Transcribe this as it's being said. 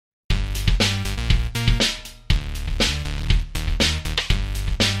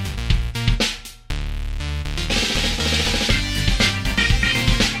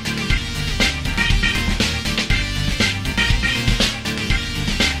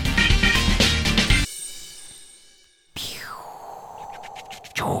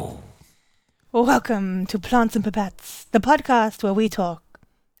Welcome to Plants and Pipettes, the podcast where we talk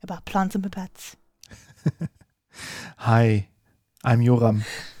about plants and pipettes. Hi, I'm Joram.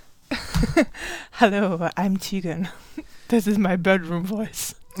 Hello, I'm Tegan. This is my bedroom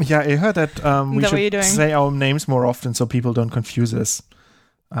voice. Yeah, I heard that we should say our names more often so people don't confuse us.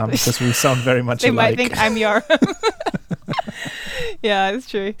 Because we sound very much alike. They might think I'm Joram. Yeah, it's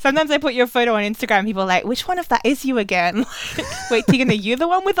true. Sometimes I put your photo on Instagram, people are like, which one of that is you again? Wait, Tegan, are you the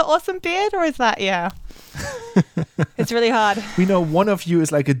one with the awesome beard? Or is that, yeah. It's really hard. We know one of you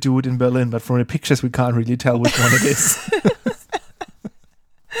is like a dude in Berlin, but from the pictures we can't really tell which one it is.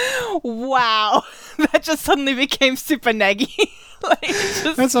 Wow. That just suddenly became super neggy.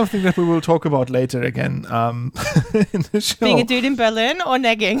 That's something that we will talk about later again in the show. Being a dude in Berlin or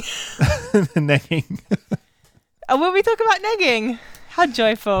negging? Negging. Oh, will we talk about negging? How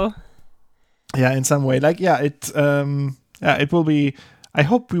joyful. Yeah, in some way. It will be... I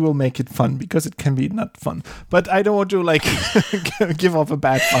hope we will make it fun, because it can be not fun. But I don't want to, give off a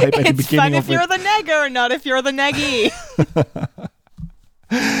bad vibe at the beginning of it. It's fun if you're the negger, not if you're the neggy.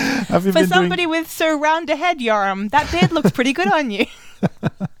 For somebody with so round a head, Joram, that beard looks pretty good on you.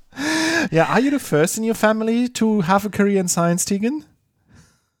 Yeah, are you the first in your family to have a career in science, Tegan?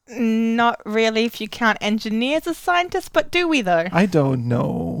 Not really, if you count engineers as scientists, but do we though? I don't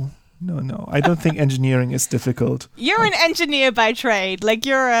know. No. I don't think engineering is difficult. You're an engineer by trade.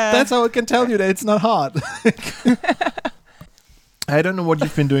 You're a... That's how I can tell you that it's not hard. I don't know what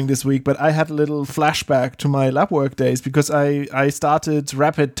you've been doing this week, but I had a little flashback to my lab work days because I started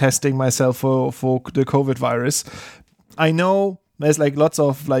rapid testing myself for the COVID virus. I know there's lots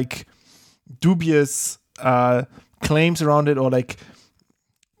of dubious claims around it, or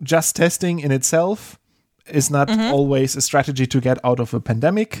just testing in itself is not always a strategy to get out of a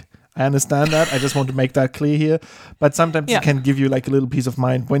pandemic. I understand that. I just want to make that clear here. But sometimes it can give you a little peace of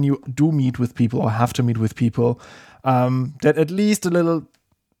mind when you do meet with people or have to meet with people, that at least a little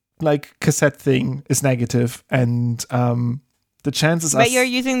cassette thing is negative, and the chances are... But you're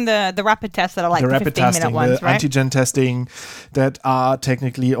using the rapid tests that are the 15-minute ones, the right? antigen testing that are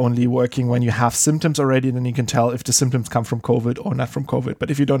technically only working when you have symptoms already, and then you can tell if the symptoms come from COVID or not from COVID.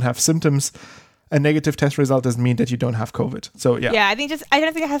 But if you don't have symptoms, a negative test result doesn't mean that you don't have COVID. So, yeah. Yeah, I don't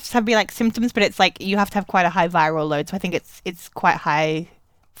think it has to be symptoms, but it's you have to have quite a high viral load. So I think it's quite high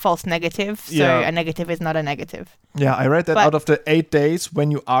false negative. So a negative is not a negative. Yeah, I read that out of the 8 days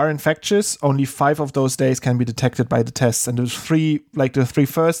when you are infectious, only 5 of those days can be detected by the tests. And the 3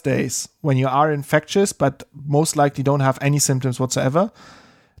 first days when you are infectious, but most likely don't have any symptoms whatsoever,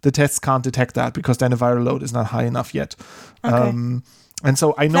 the tests can't detect that because then the viral load is not high enough yet. Okay. And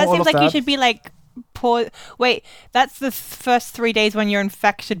so I know all of that. That seems you should be wait, that's the first 3 days when you're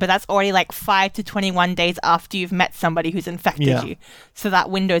infected, but that's already 5 to 21 days after you've met somebody who's infected you. So that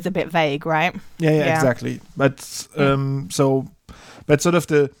window is a bit vague, right? Yeah, exactly. But but sort of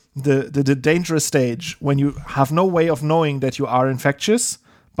the dangerous stage when you have no way of knowing that you are infectious,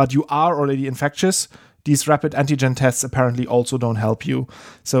 but you are already infectious, these rapid antigen tests apparently also don't help you.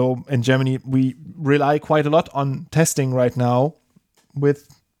 So in Germany, we rely quite a lot on testing right now with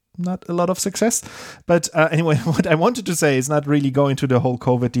not a lot of success. But anyway, what I wanted to say is not really going to the whole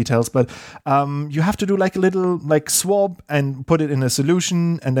COVID details, but you have to do a little swab and put it in a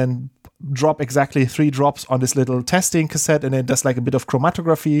solution and then drop exactly 3 drops on this little testing cassette, and it does a bit of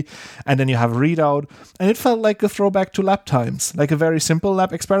chromatography, and then you have a readout. And it felt like a throwback to lab times, a very simple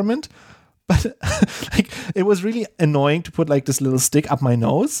lab experiment. But it was really annoying to put this little stick up my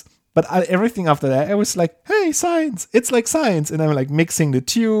nose. But everything after that, I was hey, science. It's science. And I'm mixing the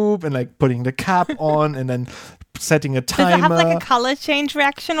tube and putting the cap on and then setting a timer. Does it have a color change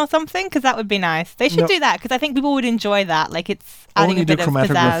reaction or something? Because that would be nice. They should do that, because I think people would enjoy that. It's adding only a bit the of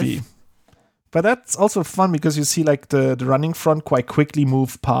chromatography. pizzazz. But that's also fun because you see the running front quite quickly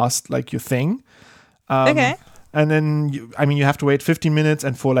move past your thing. Okay. And then, you have to wait 15 minutes,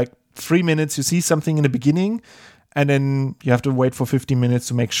 and for 3 minutes you see something in the beginning. And then you have to wait for 15 minutes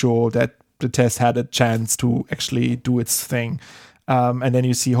to make sure that the test had a chance to actually do its thing. And then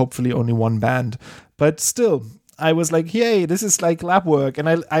you see hopefully only one band. But still, I was yay, this is lab work.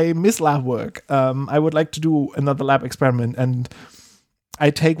 And I miss lab work. I would like to do another lab experiment. And I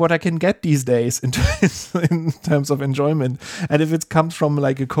take what I can get these days in terms of enjoyment. And if it comes from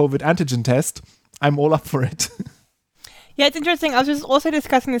a COVID antigen test, I'm all up for it. Yeah, it's interesting. I was just also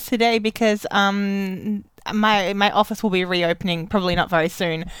discussing this today because my office will be reopening, probably not very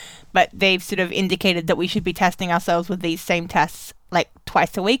soon, but they've sort of indicated that we should be testing ourselves with these same tests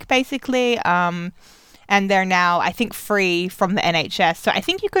twice a week, basically. And they're now, I think, free from the NHS. So I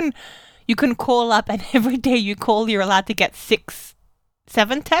think you can call up, and every day you call, you're allowed to get 6-7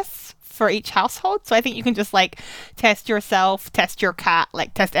 tests for each household. So I think you can just like test yourself, test your cat,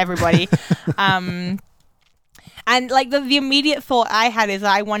 like test everybody. And like the immediate thought I had is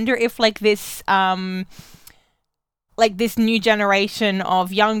I wonder if like this new generation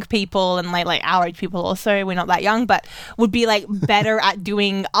of young people and like our age people also, we're not that young, but would be like better at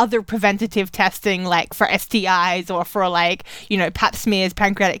doing other preventative testing, like for STIs or for like, you know, pap smears,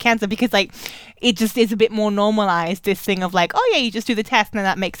 pancreatic cancer, because like it just is a bit more normalized, this thing of like, oh yeah, you just do the test and then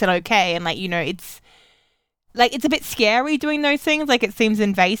that makes it okay. And like, you know, it's like, it's a bit scary doing those things. Like it seems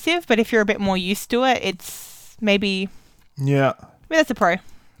invasive, but if you're a bit more used to it, it's maybe that's a pro.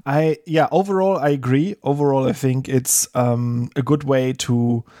 Overall I agree. Overall I think it's a good way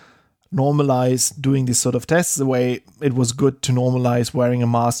to normalize doing these sort of tests, the way it was good to normalize wearing a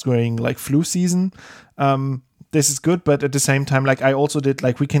mask during like flu season. This is good, but at the same time, like I also did,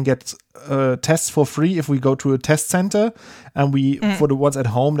 like we can get tests for free if we go to a test center, and for the ones at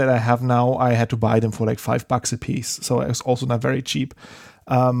home that I have now, I had to buy them for like $5 a piece, so it was also not very cheap,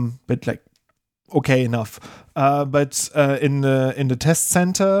 but like okay enough. But in the test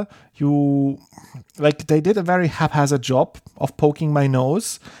center, they did a very haphazard job of poking my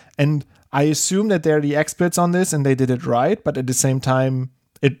nose, and I assume that they're the experts on this and they did it right, but at the same time,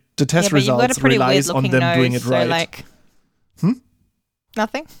 the test results relies on them nose, doing it right. Like,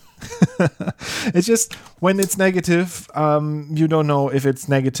 nothing. It's just when it's negative, you don't know if it's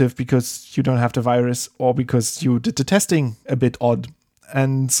negative because you don't have the virus or because you did the testing a bit odd.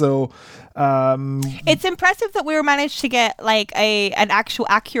 And so it's impressive that we managed to get like an actual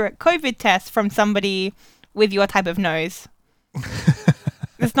accurate COVID test from somebody with your type of nose.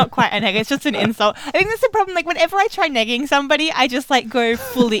 It's not quite a neg, it's just an insult. I think that's the problem. Like whenever I try negging somebody, I just like go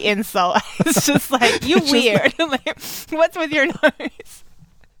fully insult. It's just like, you weird. Like, what's with your nose?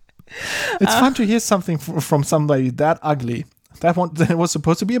 It's fun to hear something from somebody that ugly. That was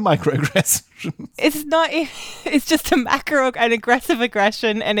supposed to be a microaggression. It's not. It's just an aggressive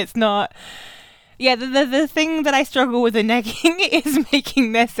aggression, and it's not. Yeah, the thing that I struggle with in negging is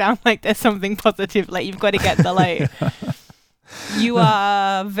making this sound like there's something positive. Like you've got to get the like. You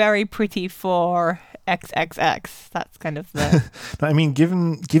are very pretty for XXX. That's kind of the. I mean,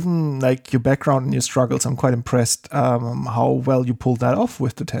 given like your background and your struggles, I'm quite impressed how well you pulled that off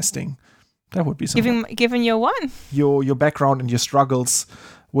with the testing. That would be something. Given your one. Your background and your struggles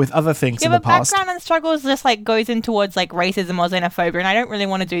with other things in the past. Background and struggles just like goes in towards like racism or xenophobia, and I don't really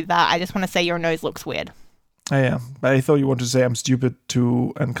want to do that. I just want to say your nose looks weird. Oh, yeah, but I thought you wanted to say I'm stupid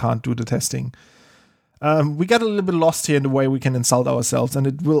too and can't do the testing. We got a little bit lost here in the way we can insult ourselves, and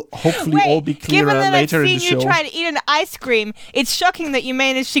it will hopefully all be clearer later in the show. Given that I've seen you try to eat an ice cream, it's shocking that you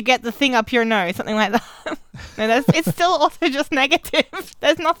managed to get the thing up your nose, something like that. No, it's still also just negative.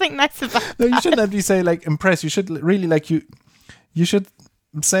 There's nothing nice about that. No, you shouldn't have to say like impressed. You should really like you should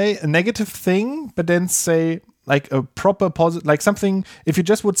say a negative thing, but then say like a proper positive, like something. If you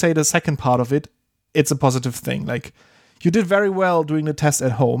just would say the second part of it, it's a positive thing. Like you did very well doing the test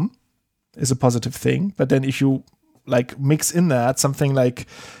at home. Is a positive thing, but then if you like mix in that something like,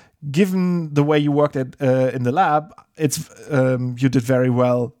 given the way you worked at in the lab, it's you did very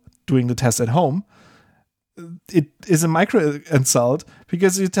well doing the test at home. It is a micro insult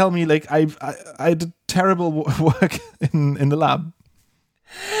because you tell me like I did terrible work in the lab.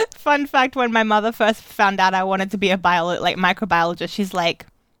 Fun fact: when my mother first found out I wanted to be a microbiologist, she's like,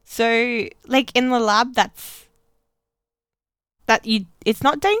 "So like in the lab, it's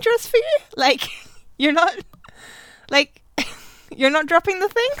not dangerous for you? Like, you're not dropping the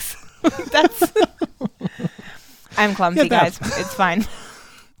things?" That's I'm clumsy, guys. It's fine.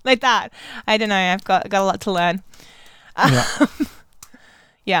 Like that. I don't know. I've got a lot to learn. Yeah.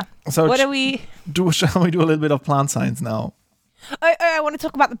 Yeah. So what do we do? Shall we do a little bit of plant science now? Oh, I want to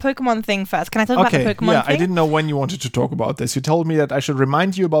talk about the Pokemon thing first. Can I talk about the Pokemon thing? Yeah, I didn't know when you wanted to talk about this. You told me that I should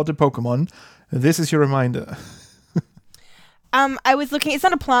remind you about the Pokemon. This is your reminder. I was looking, it's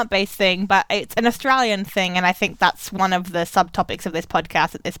not a plant-based thing, but it's an Australian thing, and I think that's one of the subtopics of this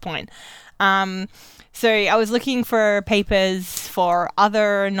podcast at this point. So I was looking for papers for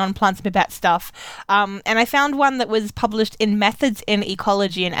other non-plants pipette stuff, and I found one that was published in Methods in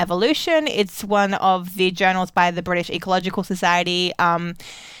Ecology and Evolution. It's one of the journals by the British Ecological Society,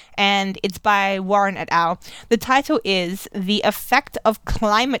 and it's by Warren et al. The title is The Effect of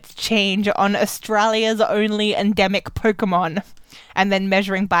Climate Change on Australia's Only Endemic Pokemon, and then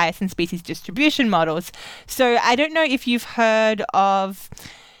measuring bias in species distribution models. So I don't know if you've heard of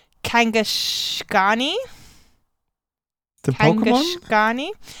Kangaskhaney. The Pokemon?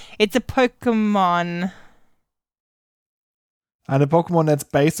 Kangaskhaney. It's a Pokemon. And a Pokemon that's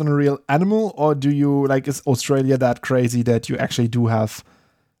based on a real animal, or do you, like, is Australia that crazy that you actually do have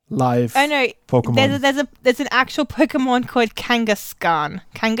live Pokemon. There's an actual Pokemon called Kangaskhan.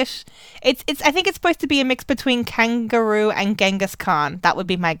 It's I think it's supposed to be a mix between Kangaroo and Genghis Khan. That would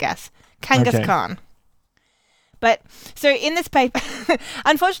be my guess. Kangaskhan. Okay. But so in this paper,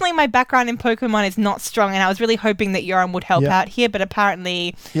 unfortunately, my background in Pokemon is not strong, and I was really hoping that Yoram would help out here, but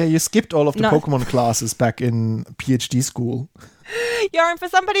apparently... Yeah, you skipped all of the Pokemon classes back in PhD school. Yoram, for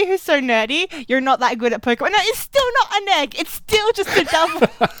somebody who's so nerdy, you're not that good at Pokemon. No, it's still not an egg. It's still just a double.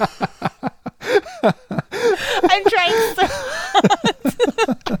 I'm trying so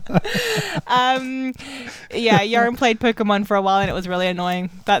hard. Yeah, Yoram played Pokemon for a while, and it was really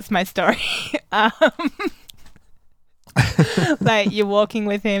annoying. That's my story. Like you're walking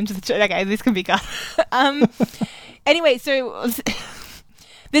with him okay, this can be cut. Anyway, so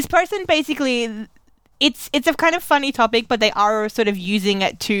this person basically, it's a kind of funny topic, but they are sort of using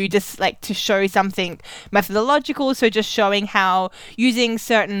it to just like to show something methodological. So just showing how using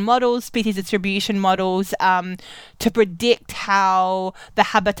certain models, species distribution models, to predict how the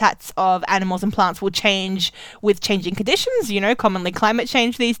habitats of animals and plants will change with changing conditions, commonly climate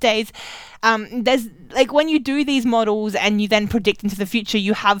change these days. There's like when you do these models and you then predict into the future,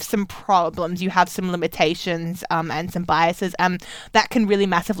 you have some problems, you have some limitations, and some biases, that can really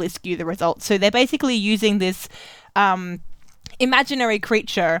massively skew the results. So they're basically using this imaginary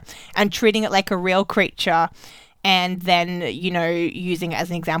creature and treating it like a real creature, and then using it as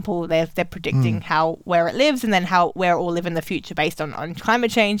an example. They're predicting where it lives, and then where it will live in the future based on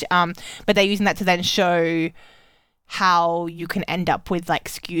climate change. But they're using that to then show how you can end up with like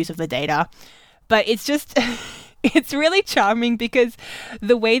skews of the data. But it's just it's really charming because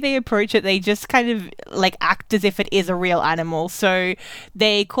the way they approach it, they just kind of like act as if it is a real animal. So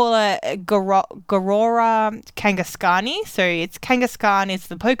they call it Garora Kangaskhan. So it's Kangaskhan is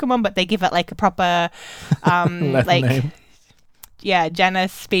the Pokemon, but they give it like a proper like name. Yeah,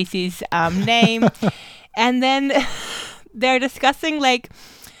 genus, species, name. And then they're discussing like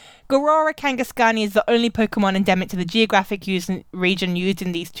Garora Kangaskhan is the only Pokemon endemic to the geographic region used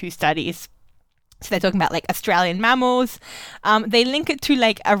in these two studies. So they're talking about like Australian mammals. They link it to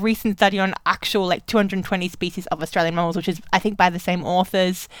like a recent study on actual like 220 species of Australian mammals, which is I think by the same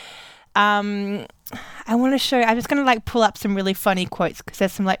authors. I want to show. I'm just going to like pull up some really funny quotes because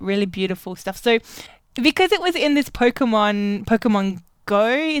there's some like really beautiful stuff. So because it was in this Pokemon Go,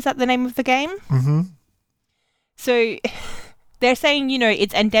 is that the name of the game? Mm-hmm. So they're saying,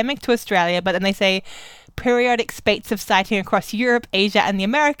 it's endemic to Australia, but then they say periodic spates of sighting across Europe, Asia, and the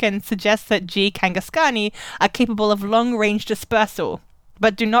Americas suggest that G. Kangaskhan are capable of long-range dispersal,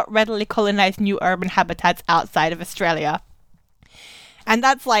 but do not readily colonize new urban habitats outside of Australia. And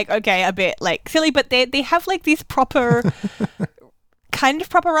that's like, okay, a bit like silly, but they have like these proper kind of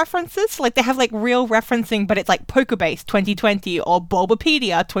proper references. Like they have like real referencing, but it's like Pokebase 2020 or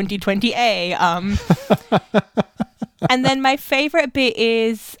Bulbapedia 2020A. And then my favorite bit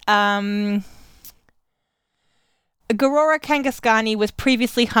is Garora Kangaskhan was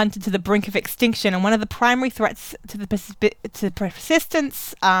previously hunted to the brink of extinction, and one of the primary threats to the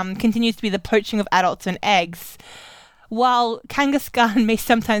persistence continues to be the poaching of adults and eggs. While Kangaskhan may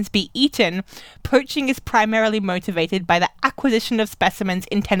sometimes be eaten, poaching is primarily motivated by the acquisition of specimens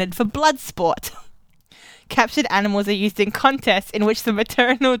intended for blood sport. Captured animals are used in contests in which the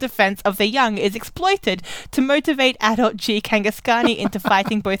maternal defense of the young is exploited to motivate adult G. Kangaskhan into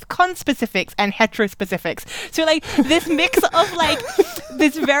fighting both conspecifics and heterospecifics. So, like, this mix of, like,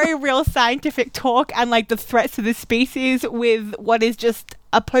 this very real scientific talk and, like, the threats to the species with what is just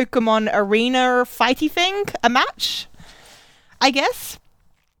a Pokemon arena fighty thing, a match, I guess.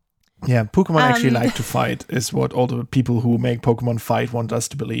 Yeah, Pokemon actually like to fight, is what all the people who make Pokemon fight want us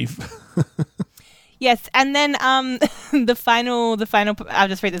to believe. Yes, and then the final. I'll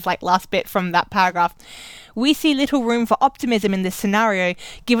just read this like last bit from that paragraph. We see little room for optimism in this scenario,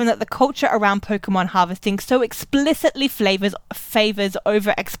 given that the culture around Pokemon harvesting so explicitly favors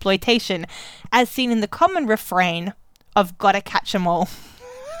over exploitation, as seen in the common refrain of "Gotta catch 'em all."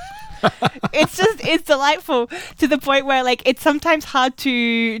 It's delightful to the point where like it's sometimes hard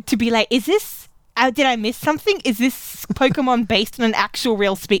to be like, is this? Did I miss something? Is this Pokemon based on an actual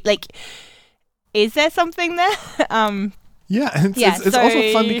real like? Is there something there? Yeah, it's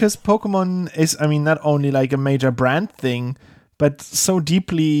also fun because Pokemon is, I mean, not only like a major brand thing, but so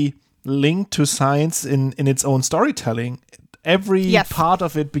deeply linked to science in its own storytelling. Every part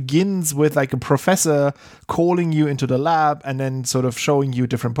of it begins with like a professor calling you into the lab and then sort of showing you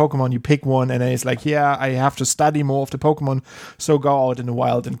different Pokemon. You pick one and then it's like, yeah, I have to study more of the Pokemon. So go out in the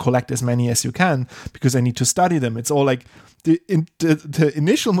wild and collect as many as you can because I need to study them. It's all like the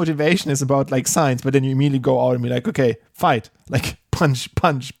initial motivation is about like science, but then you immediately go out and be like, okay, fight. Like punch,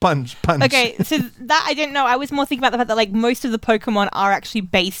 punch, punch, punch. Okay, so that I didn't know. I was more thinking about the fact that like most of the Pokemon are actually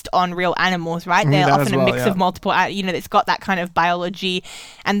based on real animals, right? They're often a mix of multiple, it's got that kind of biology,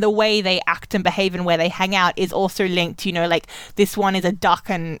 and the way they act and behave and where they hang out is also linked. Like this one is a duck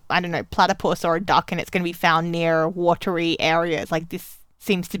and I don't know, platypus or a duck, and it's going to be found near watery areas. Like this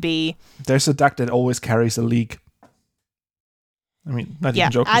seems to be. There's a duck that always carries a leak. I mean, not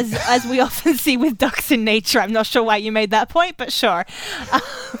even joking. As we often see with ducks in nature. I'm not sure why you made that point, but sure.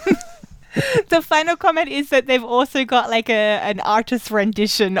 The final comment is that they've also got like an artist's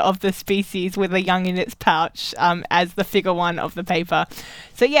rendition of the species with a young in its pouch as the figure 1 of the paper.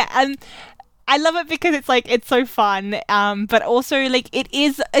 So yeah, I love it because it's so fun, but also like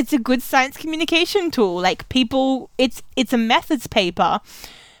it's a good science communication tool. Like people, it's a methods paper,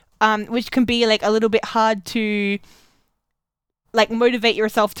 which can be like a little bit hard to like motivate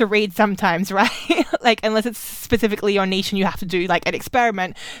yourself to read sometimes, right? Like unless it's specifically your niche and you have to do like an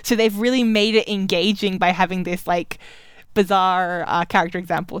experiment. So they've really made it engaging by having this like bizarre character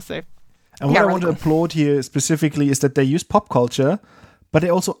example. So and what I want to applaud here specifically is that they use pop culture, but they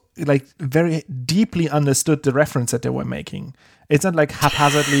also like very deeply understood the reference that they were making. It's not like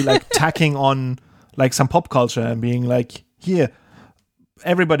haphazardly like tacking on like some pop culture and being like, here,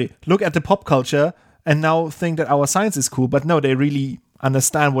 everybody look at the pop culture and now think that our science is cool. But no, they really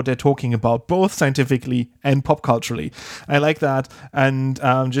understand what they're talking about, both scientifically and pop culturally. I like that. And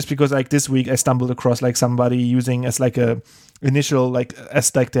just because like this week I stumbled across like somebody using as like a initial like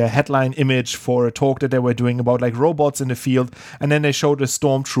as like their headline image for a talk that they were doing about like robots in the field, and then they showed a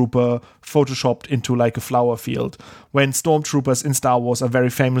stormtrooper photoshopped into like a flower field, when stormtroopers in Star Wars are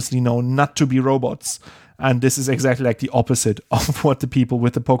very famously known not to be robots. And this is exactly like the opposite of what the people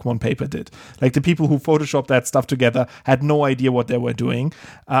with the Pokemon paper did. Like the people who photoshopped that stuff together had no idea what they were doing.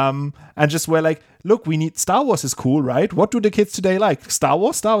 And just were like, look, we need Star Wars is cool, right? What do the kids today like? Star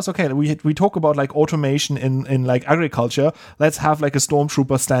Wars? Star Wars? Okay, we talk about like automation in like agriculture. Let's have like a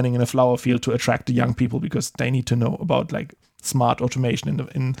stormtrooper standing in a flower field to attract the young people because they need to know about like smart automation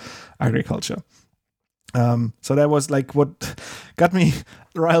in agriculture. So that was like what got me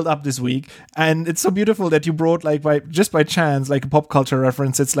riled up this week, and it's so beautiful that you brought like by chance like a pop culture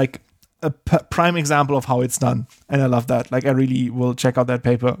reference. It's like a prime example of how it's done, and I love that. Like I really will check out that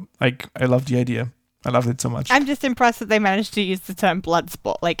paper. Like I love the idea. I loved it so much. I'm just impressed that they managed to use the term blood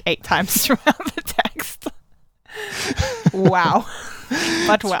spot like 8 times throughout the text. Wow.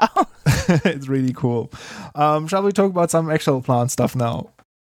 But wow. It's really cool. Shall we talk about some actual plant stuff now?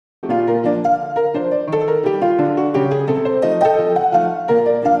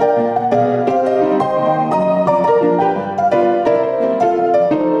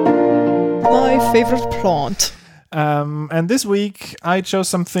 Favorite plant. And this week I chose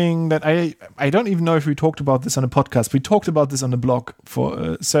something that I don't even know if we talked about this on a podcast. We talked about this on the blog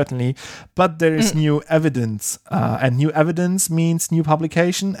for certainly, but there is new evidence, and new evidence means new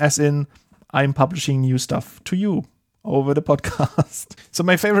publication, as in I'm publishing new stuff to you over the podcast. So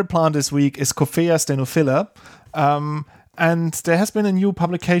my favorite plant this week is Coffea stenophila. And there has been a new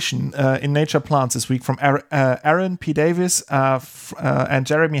publication in Nature Plants this week from Aaron P. Davis and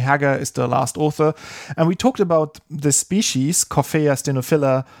Jeremy Hager is the last author. And we talked about the species, Coffea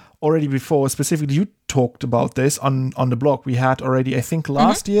stenophila, already before. Specifically, you talked about this on the blog. We had already, I think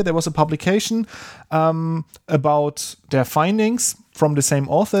last year, there was a publication about their findings from the same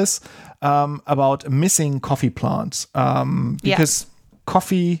authors about missing coffee plants. Because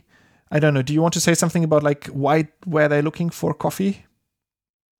coffee... I don't know. Do you want to say something about like why were they looking for coffee?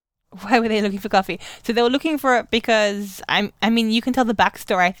 Why were they looking for coffee? So they were looking for it because I mean, you can tell the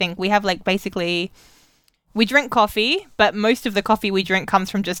backstory. I think we have like basically we drink coffee, but most of the coffee we drink comes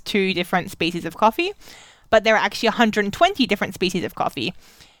from just 2 different species of coffee. But there are actually 120 different species of coffee.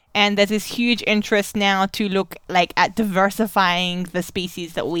 And there's this huge interest now to look like at diversifying the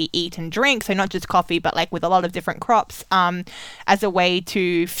species that we eat and drink. So not just coffee, but like with a lot of different crops, as a way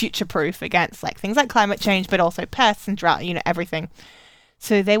to future-proof against like things like climate change, but also pests and drought, everything.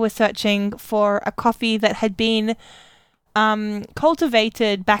 So they were searching for a coffee that had been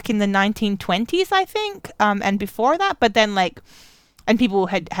cultivated back in the 1920s, I think, and before that. But then and people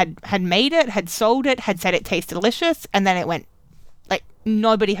had made it, had sold it, had said it tasted delicious, and then it went.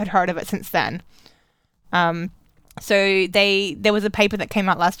 Nobody had heard of it since then. So there was a paper that came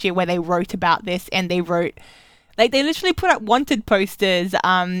out last year where they wrote about this, and they wrote, they literally put up wanted posters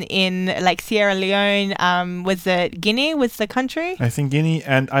in Sierra Leone. Was it Guinea was the country? I think Guinea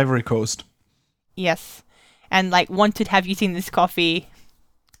and Ivory Coast. Yes. And wanted, have you seen this coffee?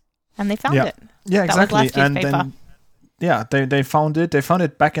 And they found it. Yeah, exactly. That was last year's paper. Then, they found it. They found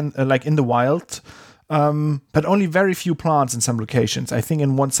it back in in the wild. but only very few plants in some locations. I think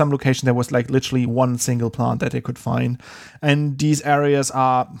in some location there was like literally one single plant that they could find. And these areas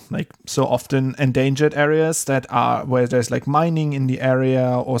are like so often endangered areas that are where there's like mining in the area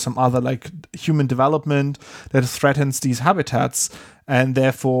or some other like human development that threatens these habitats. And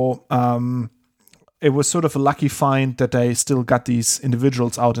therefore, it was sort of a lucky find that they still got these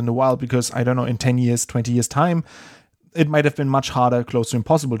individuals out in the wild, because I don't know, in 10 years, 20 years time, it might have been much harder, close to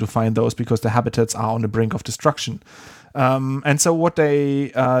impossible to find those, because the habitats are on the brink of destruction. And so what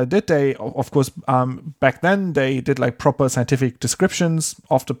they did, they, of course, back then, they did like proper scientific descriptions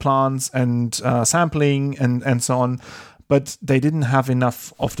of the plants and sampling and so on, but they didn't have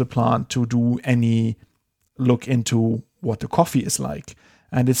enough of the plant to do any look into what the coffee is like.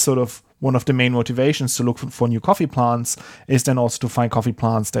 And it's sort of one of the main motivations to look for new coffee plants is then also to find coffee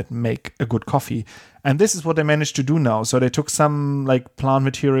plants that make a good coffee. And this is what they managed to do now. So they took some like plant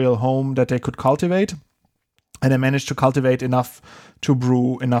material home that they could cultivate, and they managed to cultivate enough to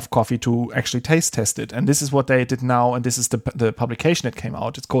brew enough coffee to actually taste test it. And this is what they did now. And this is the publication that came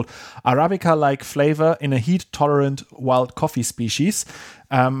out. It's called Arabica-like flavor in a heat-tolerant wild coffee species.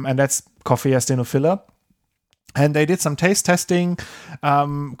 And that's Coffea stenophila. And they did some taste testing,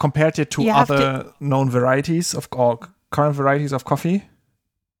 compared it to other known varieties or current varieties of coffee.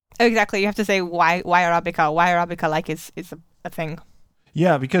 Exactly. You have to say why Arabica. Why Arabica like is a thing.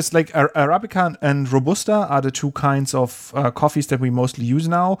 Yeah, because like Arabica and Robusta are the two kinds of coffees that we mostly use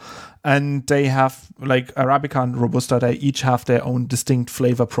now. And they have like Arabica and Robusta, they each have their own distinct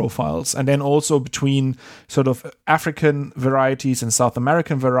flavor profiles. And then also between sort of African varieties and South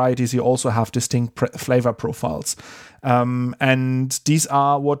American varieties, you also have distinct flavor profiles. And these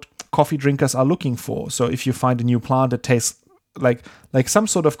are what coffee drinkers are looking for. So if you find a new plant that tastes like some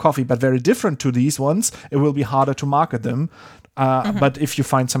sort of coffee, but very different to these ones, it will be harder to market them. But if you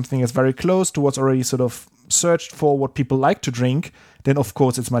find something that's very close to what's already sort of searched for, what people like to drink, then of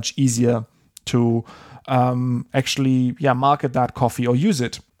course it's much easier to actually market that coffee or use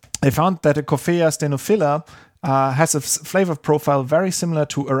it. They found that a Coffea stenophila has a flavor profile very similar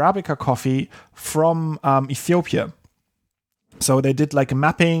to Arabica coffee from Ethiopia. So they did like a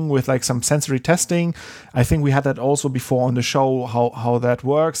mapping with like some sensory testing. I think we had that also before on the show, how that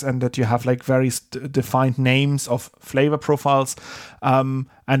works, and that you have like very defined names of flavor profiles. And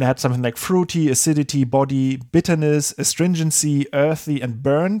they had something like fruity, acidity, body, bitterness, astringency, earthy, and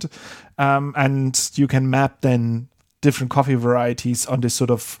burned. And you can map then different coffee varieties on this sort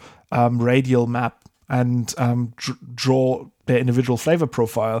of radial map and draw their individual flavor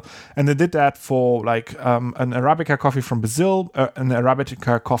profile. And they did that for like an Arabica coffee from Brazil, an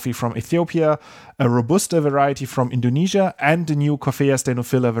Arabica coffee from Ethiopia, a Robusta variety from Indonesia, and the new Coffea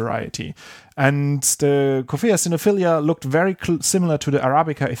stenophila variety. And the Coffea stenophila looked very similar to the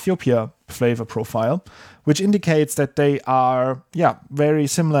Arabica Ethiopia flavor profile, which indicates that they are very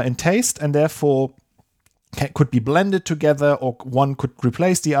similar in taste, and therefore could be blended together, or one could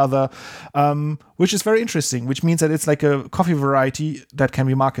replace the other, which is very interesting, which means that it's like a coffee variety that can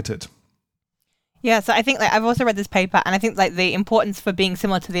be marketed. Yeah, so I think like I've also read this paper, and I think like the importance for being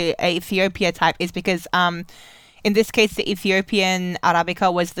similar to the Ethiopia type is because in this case, the Ethiopian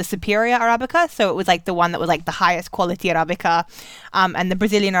Arabica was the superior Arabica. So it was like the one that was like the highest quality Arabica. And the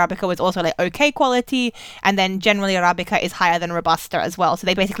Brazilian Arabica was also like okay quality. And then generally Arabica is higher than Robusta as well. So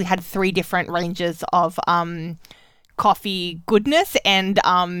they basically had 3 different ranges of coffee goodness, and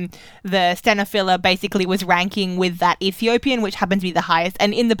the stenophila basically was ranking with that Ethiopian, which happens to be the highest.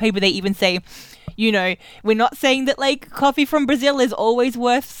 And in the paper they even say, you know, we're not saying that like coffee from Brazil is always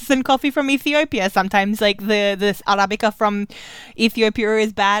worse than coffee from Ethiopia. Sometimes like the Arabica from Ethiopia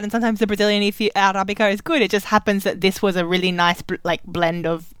is bad, and sometimes the Brazilian Arabica is good. It just happens that this was a really nice like blend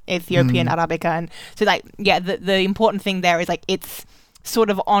of Ethiopian Arabica. And so like the important thing there is like it's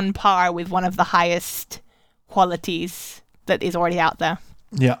sort of on par with one of the highest qualities that is already out there.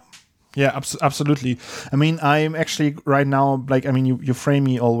 Yeah, absolutely. I mean, I'm actually right now, like, I mean, you frame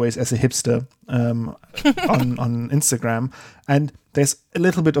me always as a hipster on Instagram, and there's a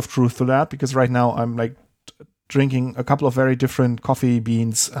little bit of truth to that, because right now I'm like drinking a couple of very different coffee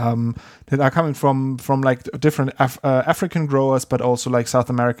beans that are coming from like different African growers, but also like South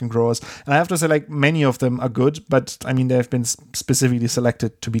American growers. And I have to say, like, many of them are good, but I mean, they've been specifically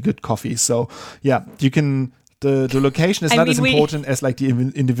selected to be good coffee. So yeah, you can. The location is not as important as like the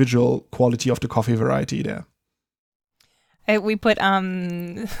individual quality of the coffee variety there. We put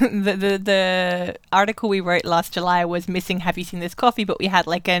the article we wrote last July was missing "Have you seen this coffee?" But we had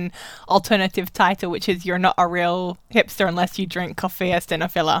like an alternative title, which is "You're not a real hipster unless you drink Coffea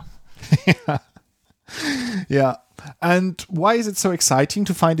stenophila." Yeah. And why is it so exciting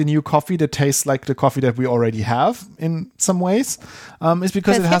to find a new coffee that tastes like the coffee that we already have in some ways? Is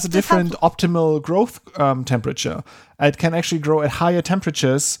because it has a different optimal growth temperature. It can actually grow at higher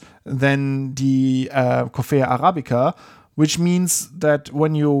temperatures than the Coffea arabica, which means that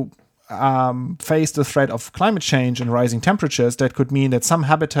when you face the threat of climate change and rising temperatures, that could mean that some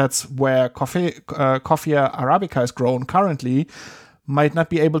habitats where Coffea arabica is grown currently might not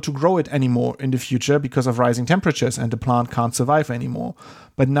be able to grow it anymore in the future because of rising temperatures, and the plant can't survive anymore.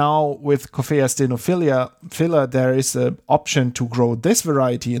 But now with Coffea stenophila, there is an option to grow this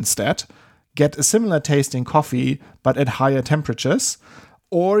variety instead, get a similar tasting coffee but at higher temperatures.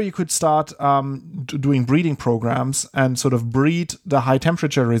 Or you could start doing breeding programs and sort of breed the high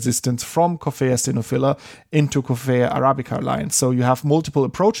temperature resistance from Coffea stenophila into Coffea arabica lines. So you have multiple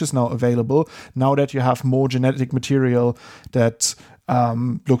approaches now available, now that you have more genetic material that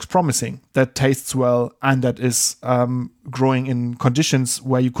looks promising, that tastes well, and that is growing in conditions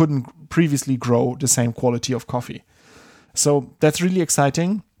where you couldn't previously grow the same quality of coffee. So that's really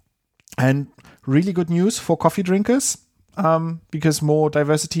exciting and really good news for coffee drinkers. Because more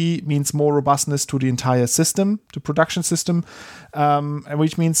diversity means more robustness to the entire system, the production system,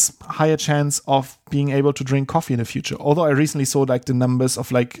 which means higher chance of being able to drink coffee in the future. Although I recently saw like the numbers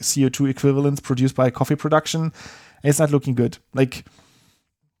of like CO2 equivalents produced by coffee production, it's not looking good. Like,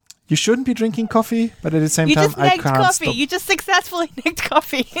 you shouldn't be drinking coffee, but at the same time, I can't coffee. stop. You just successfully nicked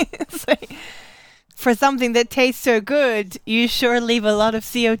coffee. So, for something that tastes so good, you sure leave a lot of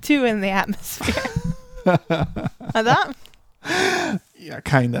CO2 in the atmosphere. Like that? Yeah,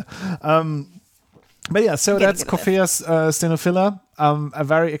 kinda. But yeah, so that's Coffea stenophila. A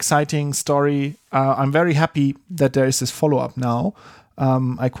very exciting story. I'm very happy that there is this follow-up now.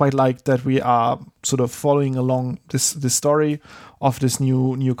 I quite like that we are sort of following along this story of this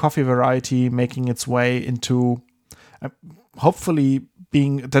new coffee variety making its way into hopefully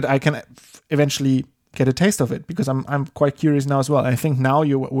being that I can eventually get a taste of it, because I'm quite curious now as well. I think now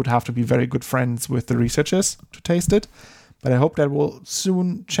you would have to be very good friends with the researchers to taste it, but I hope that will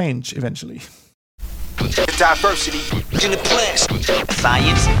soon change eventually. Diversity in the plants,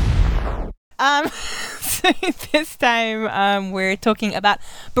 science. So this time we're talking about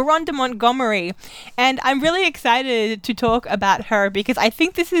Baronda Montgomery, and I'm really excited to talk about her because I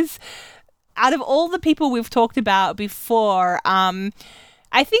think this is, out of all the people we've talked about before,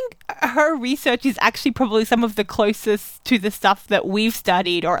 I think her research is actually probably some of the closest to the stuff that we've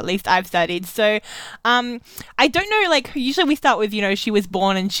studied, or at least I've studied. So I don't know, like, usually we start with, she was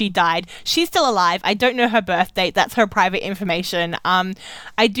born and she died. She's still alive. I don't know her birth date. That's her private information.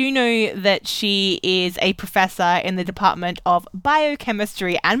 I do know that she is a professor in the Department of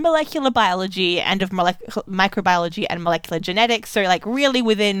Biochemistry and Molecular Biology and of Microbiology and Molecular Genetics. So, like, really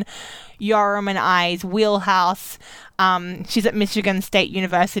within Yoram and I's wheelhouse. She's at Michigan State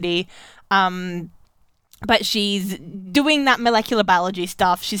University, but she's doing that molecular biology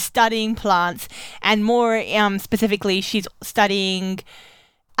stuff. She's studying plants, and more specifically, she's studying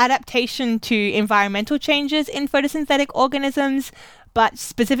adaptation to environmental changes in photosynthetic organisms, but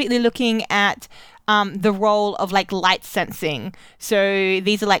specifically looking at the role of like light sensing. So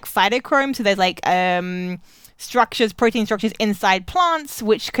these are like phytochrome. So there's like protein structures inside plants,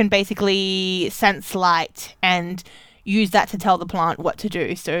 which can basically sense light and use that to tell the plant what to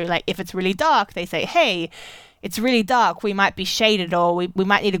do. So like if it's really dark, they say, hey, it's really dark, we might be shaded, or we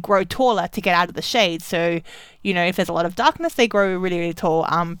might need to grow taller to get out of the shade. So, if there's a lot of darkness, they grow really, really tall.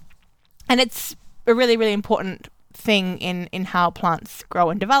 And it's a really, really important thing in how plants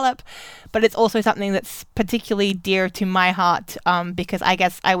grow and develop. But it's also something that's particularly dear to my heart, because I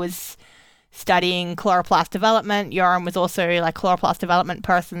guess I was studying chloroplast development. Yoram was also like chloroplast development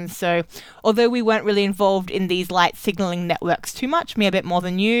person. So although we weren't really involved in these light signaling networks too much, me a bit more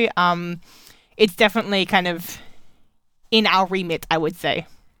than you, it's definitely kind of in our remit, I would say.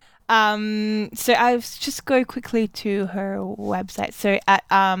 So I'll just go quickly to her website. So at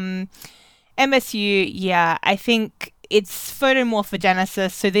MSU, yeah, I think it's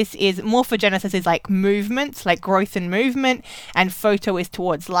photomorphogenesis. So this is, morphogenesis is like movement, like growth and movement, and photo is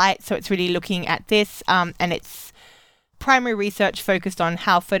towards light. So it's really looking at this, and it's primary research focused on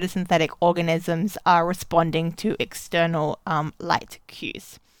how photosynthetic organisms are responding to external light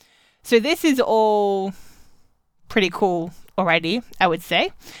cues. So this is all pretty cool already, I would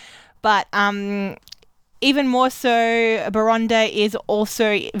say. But even more so, Baronda is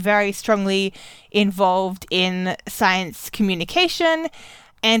also very strongly involved in science communication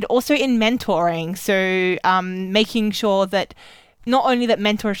and also in mentoring. So making sure that not only that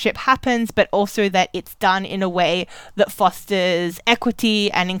mentorship happens, but also that it's done in a way that fosters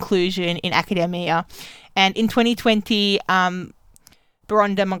equity and inclusion in academia. And in 2020,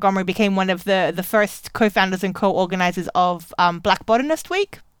 Baronda Montgomery became one of the first co-founders and co-organizers of Black Botanist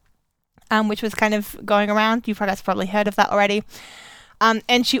Week, which was kind of going around. You guys probably heard of that already.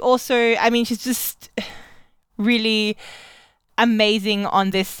 And she also, she's just really amazing on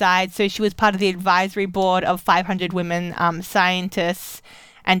this side. So she was part of the advisory board of 500 women scientists,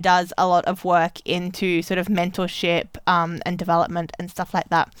 and does a lot of work into sort of mentorship and development and stuff like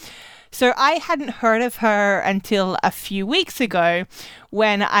that. So I hadn't heard of her until a few weeks ago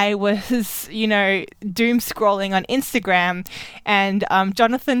when I was, doom scrolling on Instagram, and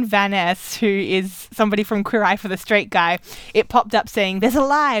Jonathan Van Ness, who is somebody from Queer Eye for the Straight Guy, it popped up saying there's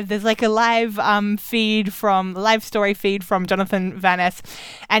like a live live story feed from Jonathan Van Ness,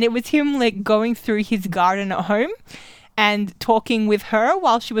 and it was him like going through his garden at home and talking with her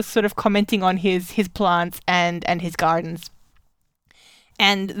while she was sort of commenting on his plants and his gardens.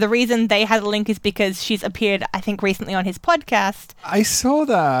 And the reason they had a link is because she's appeared, I think, recently on his podcast. I saw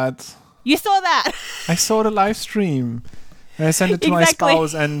that. You saw that? I saw the live stream. And I sent it to my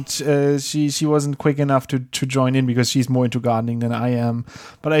spouse, and she wasn't quick enough to join in because she's more into gardening than I am.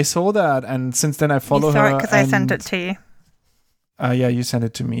 But I saw that, and since then I follow her. You saw it because I sent it to you. Yeah, you sent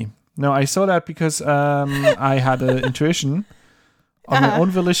it to me. No, I saw that because I had an intuition on my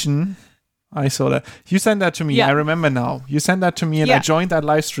own volition. I saw that. You sent that to me. Yeah. I remember now. You sent that to me, and I joined that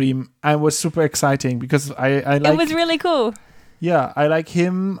live stream. And it was super exciting because I like. It was really cool. Yeah, I like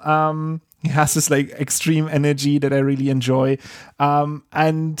him. He has this like extreme energy that I really enjoy.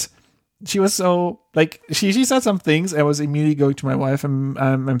 And she was so like she said some things. I was immediately going to my wife and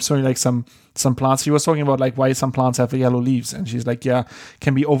I'm showing like some plants. She was talking about like why some plants have yellow leaves, and she's like, yeah,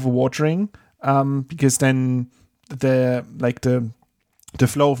 can be overwatering because then the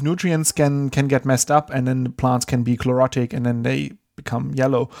flow of nutrients can get messed up, and then the plants can be chlorotic, and then they become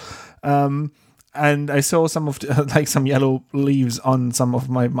yellow. And I saw some of some yellow leaves on some of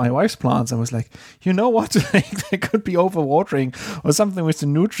my wife's plants. I was like, you know what? There could be overwatering or something with the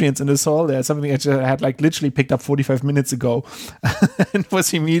nutrients in the soil there. Something I had like literally picked up 45 minutes ago and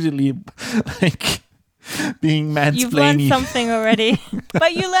was immediately like being mansplaining. You've learned something already.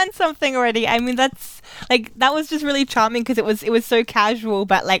 But you learned something already. I mean, that's like, that was just really charming because it was so casual,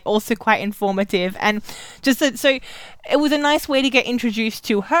 but like also quite informative, and just so it was a nice way to get introduced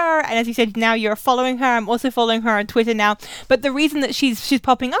to her. And as you said, now you're following her. I'm also following her on Twitter now. But the reason that she's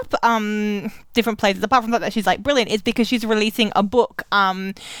popping up different places, apart from that she's like brilliant, is because she's releasing a book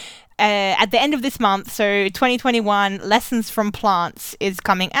at the end of this month. So 2021 Lessons from Plants is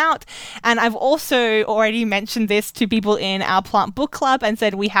coming out, and I've also already mentioned this to people in our plant book club and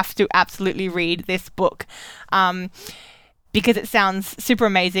said we have to absolutely read this book because it sounds super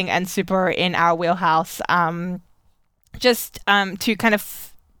amazing and super in our wheelhouse. Just to kind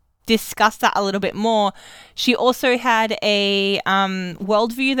of discuss that a little bit more, she also had a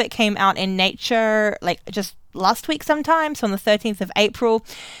worldview that came out in Nature like just last week sometime, so on the 13th of April.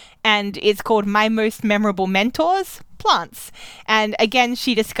 And it's called My Most Memorable Mentors, Plants. And again,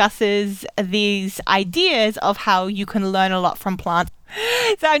 she discusses these ideas of how you can learn a lot from plants.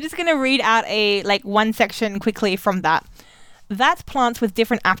 So I'm just going to read out one section quickly from that. That plants with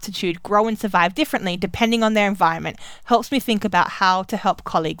different aptitude grow and survive differently depending on their environment helps me think about how to help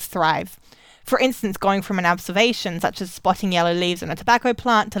colleagues thrive. For instance, going from an observation such as spotting yellow leaves on a tobacco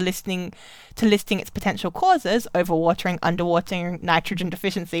plant to listing its potential causes, overwatering, underwatering, nitrogen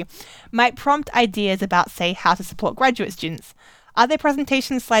deficiency, might prompt ideas about, say, how to support graduate students. Are their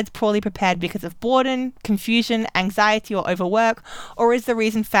presentation slides poorly prepared because of boredom, confusion, anxiety, or overwork, or is the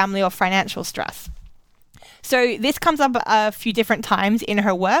reason family or financial stress? So this comes up a few different times in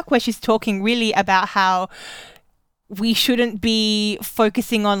her work where she's talking really about how we shouldn't be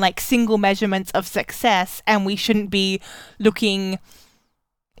focusing on like single measurements of success, and we shouldn't be looking,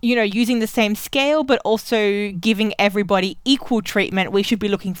 using the same scale, but also giving everybody equal treatment. We should be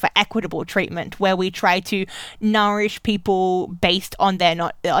looking for equitable treatment where we try to nourish people based on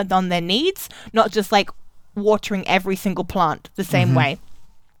on their needs, not just like watering every single plant the same way.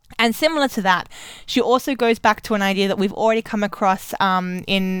 And similar to that, she also goes back to an idea that we've already come across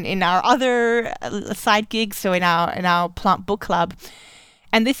in our other side gigs, so in our plant book club.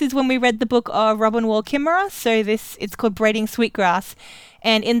 And this is when we read the book of Robin Wall Kimmerer. So it's called Braiding Sweetgrass.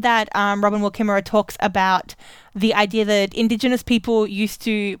 And in that, Robin Wall Kimmerer talks about the idea that Indigenous people used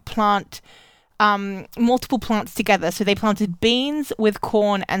to plant multiple plants together. So they planted beans with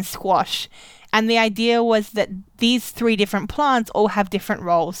corn and squash. And the idea was that these 3 different plants all have different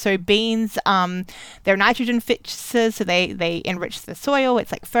roles. So beans, they're nitrogen fixers, so they enrich the soil.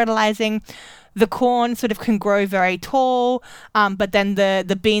 It's like fertilizing. The corn sort of can grow very tall, but then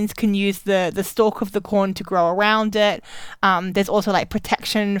the beans can use the stalk of the corn to grow around it. There's also like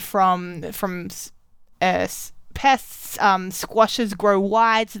protection from pests. Squashes grow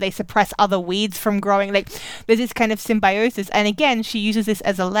wide, so they suppress other weeds from growing. Like there's this kind of symbiosis. And again, she uses this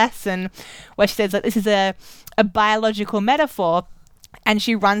as a lesson where she says that this is a biological metaphor. And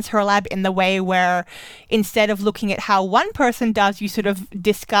she runs her lab in the way where instead of looking at how one person does, you sort of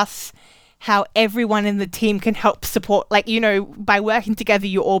discuss how everyone in the team can help support, like, you know, by working together,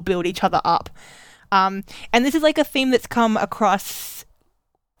 you all build each other up. And this is like a theme that's come across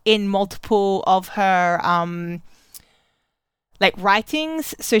in multiple of her like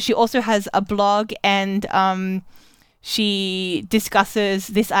writings. So she also has a blog, and she discusses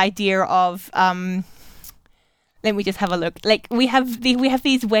this idea of let me just have a look. Like we have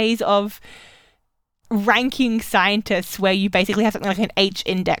these ways of ranking scientists where you basically have something like an H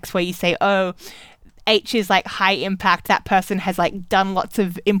index where you say, oh, H is like high impact. That person has like done lots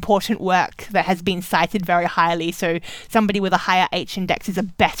of important work that has been cited very highly. So somebody with a higher H index is a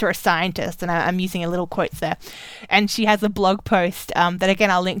better scientist. And I'm using a little quotes there. And she has a blog post that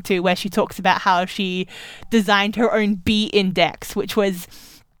again I'll link to, where she talks about how she designed her own B index, which was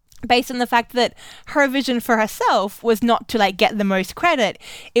based on the fact that her vision for herself was not to like get the most credit.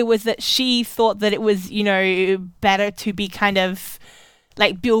 It was that she thought that it was, you know, better to be kind of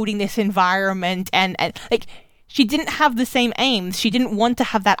like building this environment, and like she didn't have the same aims. She didn't want to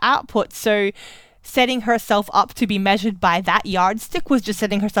have that output. So setting herself up to be measured by that yardstick was just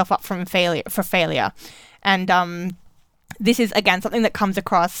setting herself up for failure. And this is again something that comes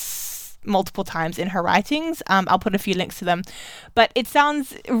across multiple times in her writings. I'll put a few links to them, but it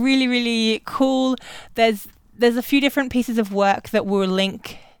sounds really, really cool. There's a few different pieces of work that we'll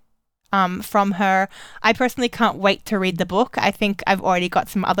link from her. I personally can't wait to read the book. I think I've already got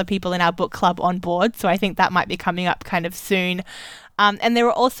some other people in our book club on board, so I think that might be coming up kind of soon. And there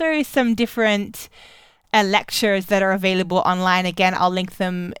are also some different lectures that are available online. Again, I'll link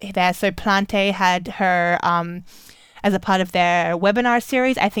them there. So Plante had her as a part of their webinar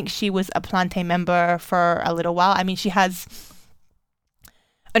series. I think she was a Plante member for a little while. I mean, she has,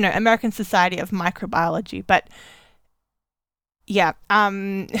 American Society of Microbiology, but yeah,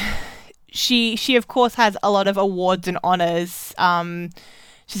 she of course has a lot of awards and honors.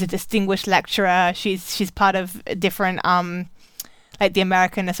 She's a distinguished lecturer. She's part of different like the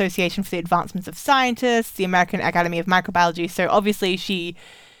American Association for the Advancement of Scientists, the American Academy of Microbiology. So obviously she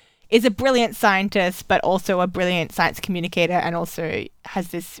is a brilliant scientist, but also a brilliant science communicator, and also has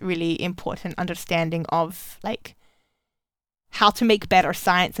this really important understanding of like how to make better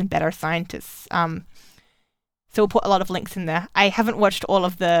science and better scientists. So we'll put a lot of links in there. I haven't watched all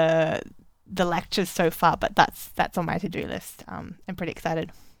of the lectures so far, but that's on my to-do list. I'm pretty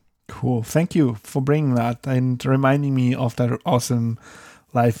excited. Cool. Thank you for bringing that and reminding me of that awesome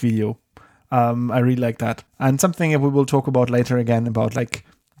live video. I really like that. And something that we will talk about later again about like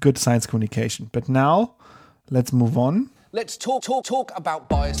good science communication. But now let's move on. Let's talk about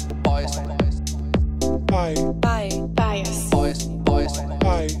bias. Bias.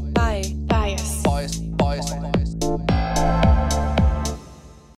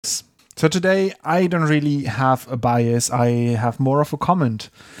 So today I don't really have a bias. I have more of a comment.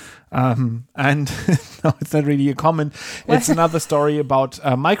 And no, it's not really a comment. It's another story about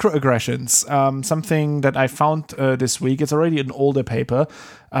microaggressions. Something that I found this week. It's already an older paper.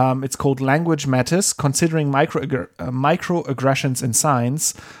 It's called Language Matters, Considering Microaggressions in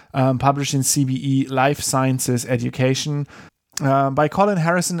Science, published in CBE Life Sciences Education by Colin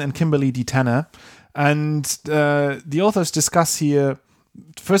Harrison and Kimberly D. Tanner. And the authors discuss here,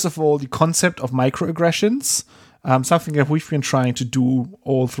 first of all, the concept of microaggressions. Something that we've been trying to do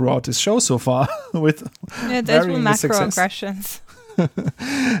all throughout this show so far with those were macroaggressions.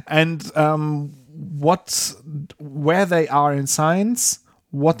 And where they are in science,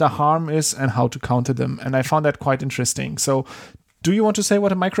 what the harm is, and how to counter them. And I found that quite interesting. So do you want to say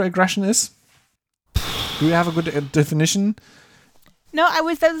what a microaggression is? Do you have a good definition? No,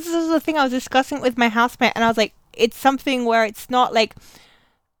 this is the thing I was discussing with my housemate, and I was like, it's something where it's not like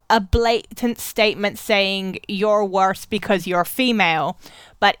a blatant statement saying you're worse because you're female,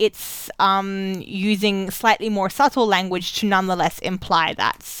 but it's using slightly more subtle language to nonetheless imply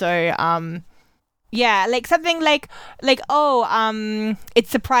that. So yeah, like something like it's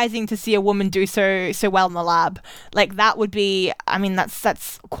surprising to see a woman do so well in the lab. Like that would be, I mean,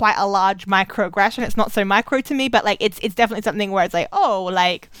 that's quite a large microaggression. It's not so micro to me, but like it's definitely something where it's like, oh,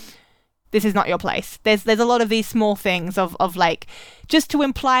 like this is not your place. There's a lot of these small things of like, just to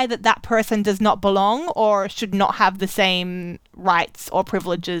imply that person does not belong or should not have the same rights or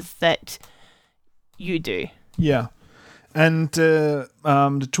privileges that you do. Yeah. And the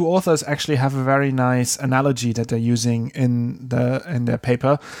two authors actually have a very nice analogy that they're using in their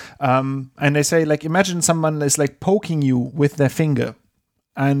paper. And they say, like, imagine someone is like poking you with their finger,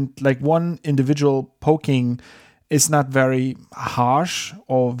 and like one individual poking is not very harsh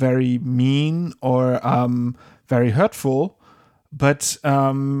or very mean or very hurtful. But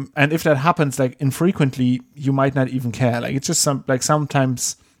and if that happens like infrequently, you might not even care. Like, it's just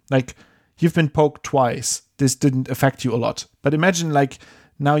sometimes like you've been poked twice. This didn't affect you a lot. But imagine like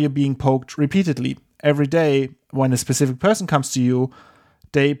now you're being poked repeatedly. Every day when a specific person comes to you,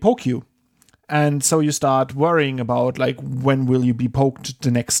 they poke you. And so you start worrying about like, when will you be poked the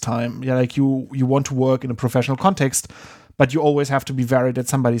next time? Yeah, like you want to work in a professional context, but you always have to be worried that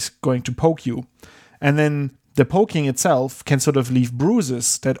somebody's going to poke you. And then the poking itself can sort of leave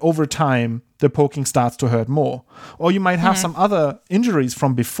bruises that over time the poking starts to hurt more. Or you might have some other injuries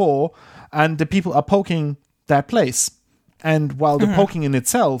from before, and the people are poking that place. And while the poking in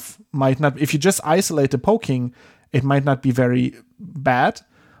itself might not, if you just isolate the poking, it might not be very bad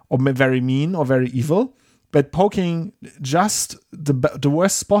or very mean or very evil. But poking just the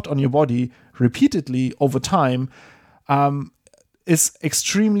worst spot on your body repeatedly over time is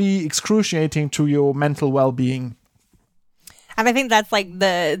extremely excruciating to your mental well-being. And I think that's like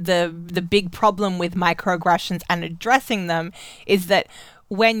the big problem with microaggressions and addressing them is that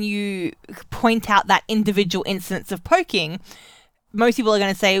when you point out that individual instance of poking, most people are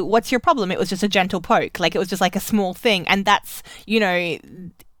going to say, what's your problem? It was just a gentle poke. Like, it was just like a small thing. And that's, you know,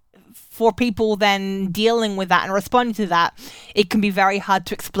 for people then dealing with that and responding to that, it can be very hard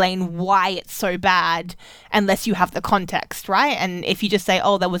to explain why it's so bad unless you have the context, right? And if you just say,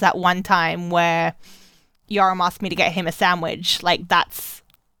 oh, there was that one time where Yoram asked me to get him a sandwich, like, that's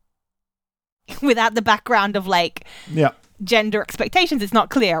without the background of like gender expectations, it's not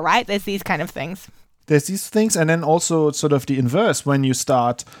clear, right? There's these kind of things. There's these things, and then also sort of the inverse, when you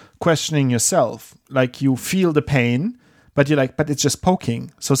start questioning yourself. Like, you feel the pain, but you're like, but it's just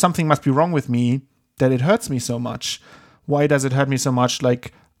poking. So something must be wrong with me that it hurts me so much. Why does it hurt me so much?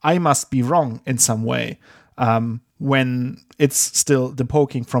 Like, I must be wrong in some way. When it's still the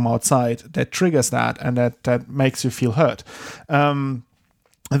poking from outside that triggers that, and that makes you feel hurt.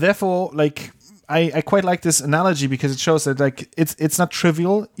 Therefore, like, I quite like this analogy because it shows that like it's not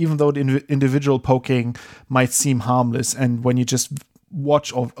trivial, even though the individual poking might seem harmless. And when you just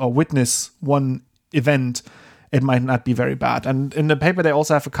watch or witness one event, it might not be very bad. And in the paper, they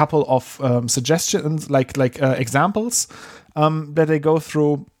also have a couple of suggestions, like examples that they go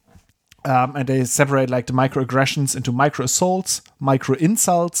through. And they separate like the microaggressions into micro assaults, micro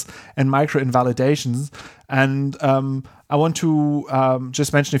insults, and micro invalidations. And I want to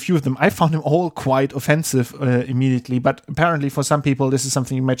just mention a few of them. I found them all quite offensive immediately, but apparently for some people, this is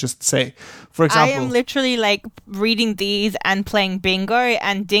something you might just say. For example, I am literally like reading these and playing bingo,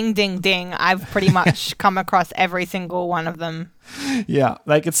 and ding, ding, ding. I've pretty much come across every single one of them. Yeah,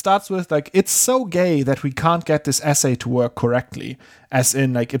 like it starts with like, it's so gay that we can't get this essay to work correctly. As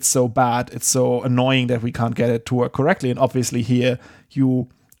in, like, it's so bad, it's so annoying that we can't get it to work correctly. And obviously here you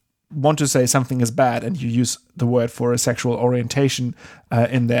want to say something is bad and you use the word for a sexual orientation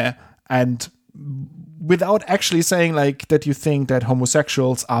in there. And without actually saying like that you think that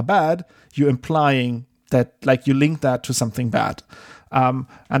homosexuals are bad, you're implying that like you link that to something bad. And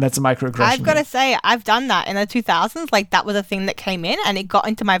that's a microaggression. I've got to say, I've done that in the 2000s. Like, that was a thing that came in and it got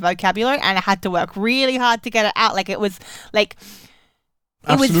into my vocabulary, and I had to work really hard to get it out. Like, it was like,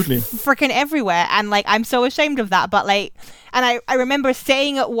 absolutely, it was freaking everywhere. And like, I'm so ashamed of that. But like, and I remember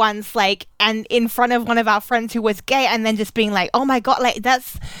saying it once, like, and in front of one of our friends who was gay, and then just being like, oh my God, like,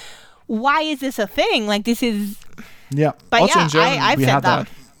 that's, why is this a thing? Like, this is. Yeah. But also yeah, in German, I've we said had that.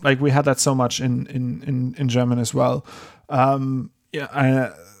 Like, we had that so much in German as well.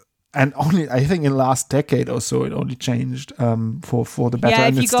 And only, I think in the last decade or so, it only changed for the better. Yeah, and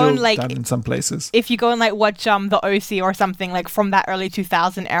if you it's go still and, like, done in some places. If you go and like watch the OC or something like from that early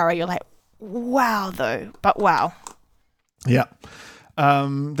 2000 era, you're like, wow, though. But wow. Yeah.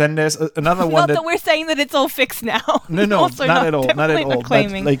 Then there's another one. Not that we're saying that it's all fixed now. No, Also not at all. Not at definitely all. not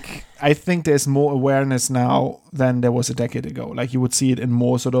claiming. But, like, I think there's more awareness now than there was a decade ago. Like, you would see it in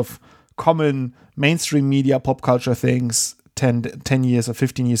more sort of common mainstream media, pop culture things 10 years or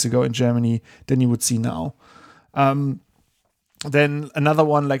 15 years ago in Germany than you would see now. Then another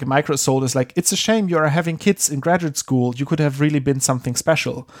one, like a micro assault, is like, it's a shame you are having kids in graduate school. You could have really been something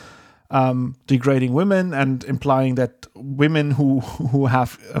special. degrading women and implying that women who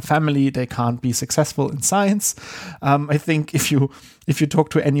have a family, they can't be successful in science. I think if you talk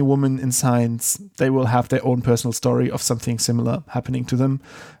to any woman in science, they will have their own personal story of something similar happening to them.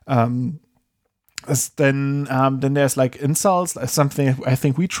 Then there's like insults, something I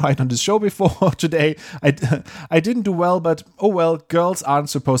think we tried on this show before today. I didn't do well, but oh well, girls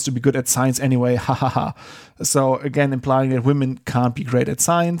aren't supposed to be good at science anyway, ha ha ha. So again, implying that women can't be great at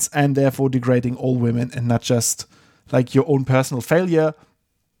science and therefore degrading all women and not just like your own personal failure,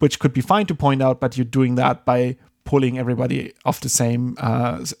 which could be fine to point out, but you're doing that by pulling everybody of the same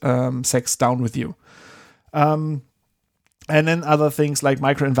sex down with you. And then other things like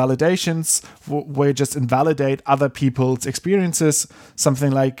micro-invalidations, where you just invalidate other people's experiences.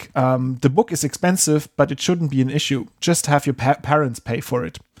 Something like, the book is expensive, but it shouldn't be an issue. Just have your parents pay for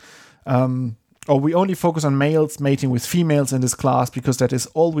it. Or we only focus on males mating with females in this class because that is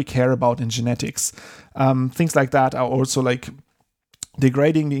all we care about in genetics. Things like that are also like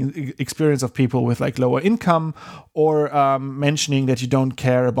degrading the experience of people with like lower income, or mentioning that you don't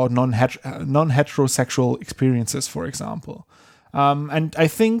care about non-heterosexual experiences, for example. And I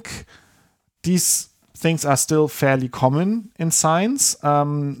think these things are still fairly common in science,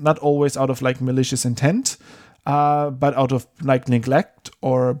 not always out of like malicious intent, but out of like neglect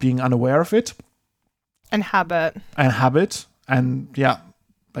or being unaware of it. And habit. And yeah,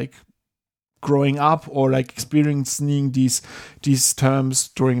 like growing up or like experiencing these terms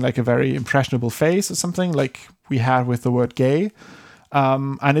during like a very impressionable phase or something like we had with the word gay.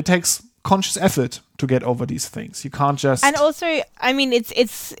 And it takes conscious effort to get over these things. You can't just... And also, I mean,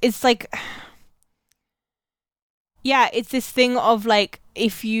 it's like... Yeah, it's this thing of like,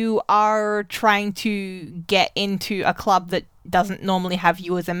 if you are trying to get into a club that doesn't normally have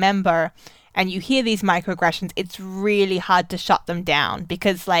you as a member and you hear these microaggressions, it's really hard to shut them down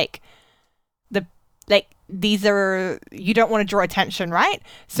because these are, you don't want to draw attention, right?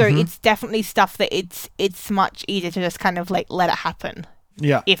 So it's definitely stuff that it's much easier to just kind of like let it happen.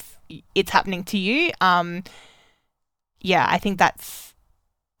 Yeah. If it's happening to you. Yeah, I think that's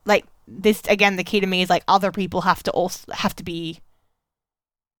like this again, the key to me is like other people have to be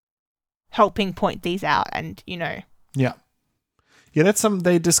helping point these out and, you know. Yeah. Yeah, that's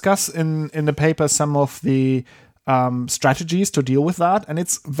they discuss in the paper some of the strategies to deal with that, and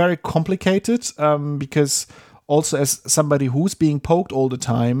it's very complicated because also as somebody who's being poked all the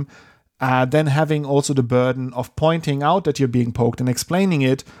time, then having also the burden of pointing out that you're being poked and explaining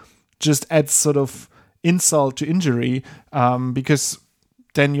it just adds sort of insult to injury, because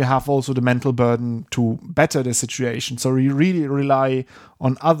then you have also the mental burden to better the situation. So you really rely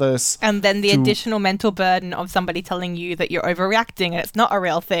on others. And then the additional mental burden of somebody telling you that you're overreacting and it's not a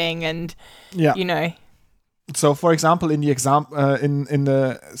real thing, and you know. So, for example, in the in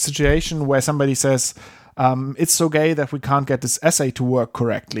the situation where somebody says, it's so gay that we can't get this essay to work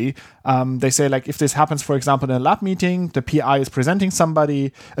correctly, they say, like, if this happens, for example, in a lab meeting, the PI is presenting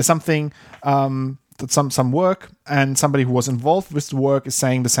somebody something, some work, and somebody who was involved with the work is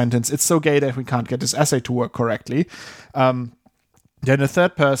saying the sentence, it's so gay that we can't get this essay to work correctly. Then a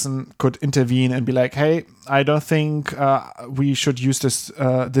third person could intervene and be like, hey, I don't think we should use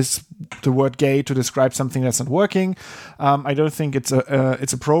the word gay to describe something that's not working. I don't think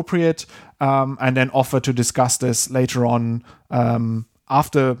it's appropriate, and then offer to discuss this later on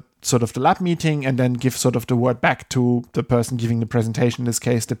after sort of the lab meeting, and then give sort of the word back to the person giving the presentation, in this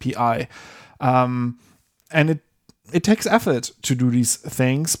case, the PI. And it takes effort to do these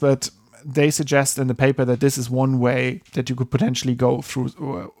things, but they suggest in the paper that this is one way that you could potentially go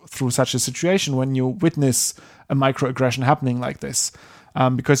through such a situation when you witness a microaggression happening like this,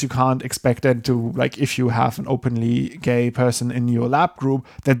 because you can't expect them to, like, if you have an openly gay person in your lab group,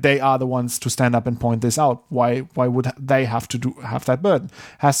 that they are the ones to stand up and point this out. Why would they have to have that burden?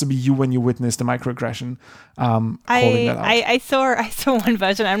 It has to be you when you witness the microaggression. Calling that out. I saw one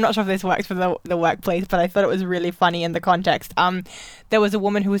version. I'm not sure if this works for the workplace, but I thought it was really funny in the context. There was a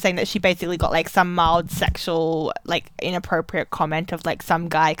woman who was saying that she basically got like some mild sexual, like, inappropriate comment of like some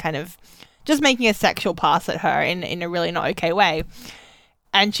guy kind of just making a sexual pass at her in a really not okay way.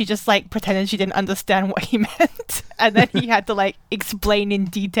 And she just like pretended she didn't understand what he meant. And then he had to like explain in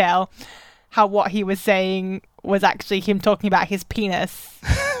detail how what he was saying was actually him talking about his penis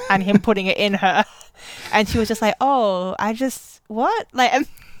and him putting it in her. And she was just like, oh, what? Like,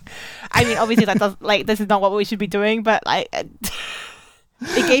 I mean, obviously that does, like, this is not what we should be doing, but like,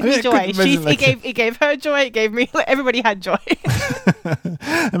 It gave me joy. It gave her joy. It gave me. Everybody had joy.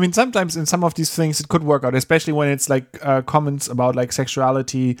 I mean, sometimes in some of these things it could work out, especially when it's like comments about like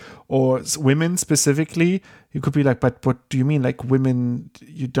sexuality or women specifically. You could be like, but what do you mean? Like women,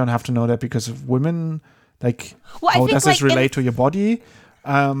 you don't have to know that because of women. Like, how does this relate to your body?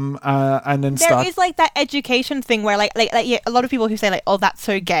 And then there is like that education thing where like yeah, a lot of people who say like, oh, that's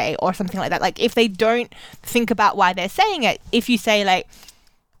so gay or something like that. Like if they don't think about why they're saying it, if you say like,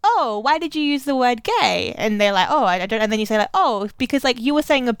 oh, why did you use the word gay? And they're like, oh, I don't. And then you say like, oh, because like you were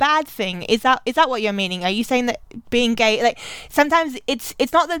saying a bad thing. Is that what you're meaning? Are you saying that being gay? Like sometimes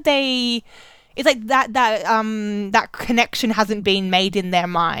it's not that they. It's like that connection hasn't been made in their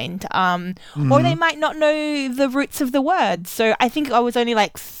mind, or they might not know the roots of the word. So I think I was only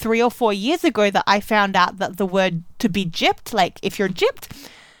like 3 or 4 years ago that I found out that the word to be gypped, like if you're gypped,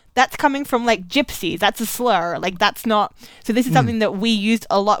 that's coming from like gypsies. That's a slur. Like that's not. So this is something that we used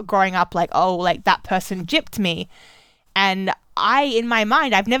a lot growing up. Like, oh, like that person gypped me, and in my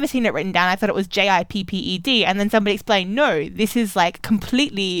mind, I've never seen it written down. I thought it was JIPPED, and then somebody explained, no, this is like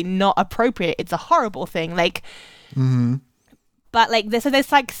completely not appropriate. It's a horrible thing. Like, but like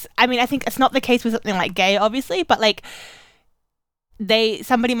there's like, I mean, I think it's not the case with something like gay, obviously, but like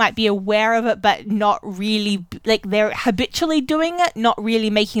somebody might be aware of it, but not really, like they're habitually doing it, not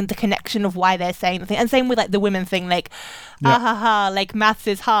really making the connection of why they're saying the thing. And same with like the women thing, like, like maths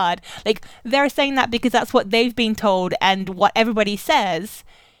is hard. Like they're saying that because that's what they've been told and what everybody says.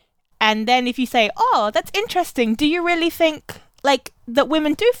 And then if you say, oh, that's interesting, do you really think like that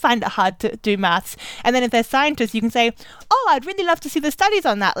women do find it hard to do maths? And then if they're scientists, you can say, oh, I'd really love to see the studies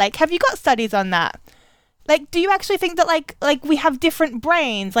on that. Like, have you got studies on that? Like, do you actually think that, like we have different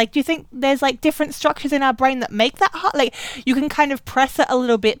brains? Like, do you think there's, like, different structures in our brain that make that hard? Like, you can kind of press it a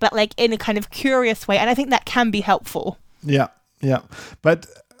little bit, but, like, in a kind of curious way. And I think that can be helpful. Yeah. But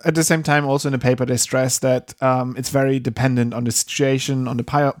at the same time, also in the paper, they stress that it's very dependent on the situation, on the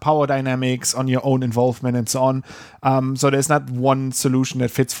power dynamics, on your own involvement, and so on. So there's not one solution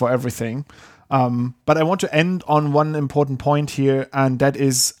that fits for everything. But I want to end on one important point here, and that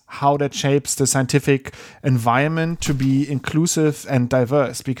is how that shapes the scientific environment to be inclusive and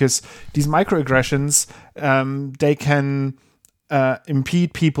diverse, because these microaggressions, they can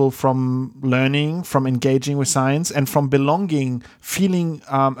impede people from learning, from engaging with science, and from belonging, feeling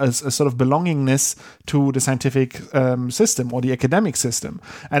a sort of belongingness to the scientific system or the academic system.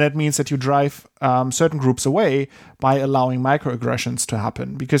 And that means that you drive certain groups away by allowing microaggressions to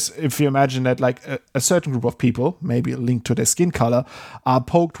happen. Because if you imagine that like a certain group of people, maybe linked to their skin color, are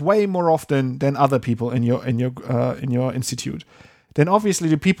poked way more often than other people in your institute, then obviously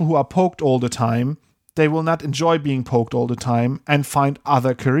the people who are poked all the time, they will not enjoy being poked all the time and find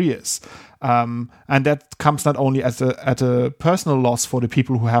other careers. And that comes not only at a personal loss for the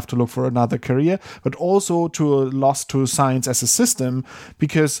people who have to look for another career, but also to a loss to science as a system,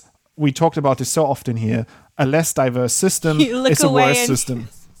 because we talked about this so often here. A less diverse system is a worse system.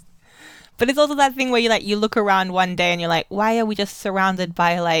 But it's also that thing where you look around one day and you're like, why are we just surrounded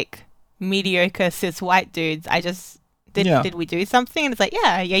by like mediocre cis white dudes? Did we do something? And it's like,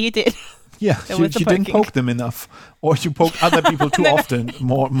 yeah, you did. Yeah, you didn't poke them enough, or you poked other people too often.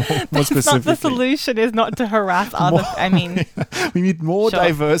 More specifically. Not the solution is not to harass others. I mean, we need more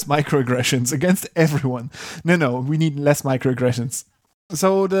diverse microaggressions against everyone. No, we need less microaggressions.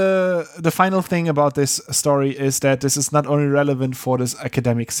 So the final thing about this story is that this is not only relevant for this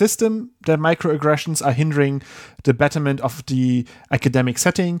academic system, that microaggressions are hindering the betterment of the academic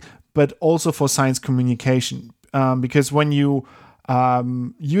setting, but also for science communication. Because when you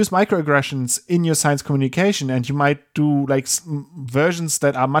use microaggressions in your science communication, and you might do like versions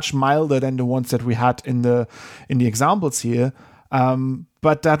that are much milder than the ones that we had in the examples here,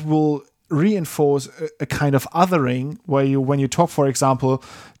 but that will reinforce a kind of othering where when you talk, for example,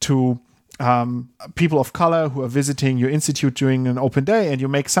 to people of color who are visiting your institute during an open day, and you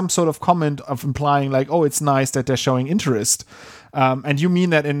make some sort of comment of implying like, oh, it's nice that they're showing interest. And you mean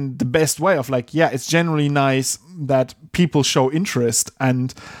that in the best way of like, yeah, it's generally nice that people show interest.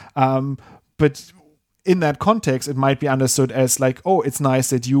 And but in that context, it might be understood as like, oh, it's nice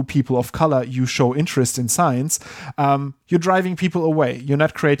that you people of color, you show interest in science. You're driving people away. You're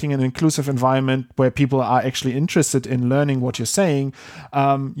not creating an inclusive environment where people are actually interested in learning what you're saying.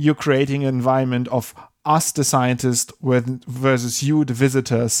 You're creating an environment of us, the scientists, versus you, the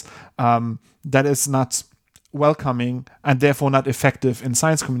visitors. That is not welcoming and therefore not effective in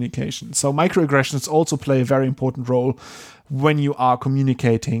science communication. So microaggressions also play a very important role when you are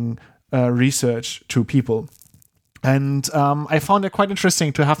communicating research to people. And I found it quite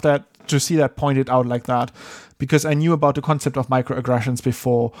interesting to have that to see that pointed out like that, because I knew about the concept of microaggressions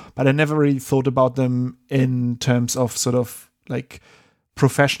before, but I never really thought about them in terms of sort of like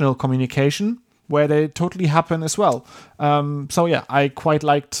professional communication, where they totally happen as well. So yeah, I quite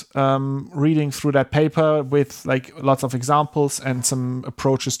liked reading through that paper with like lots of examples and some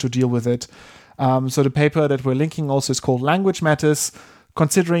approaches to deal with it. So the paper that we're linking also is called Language Matters,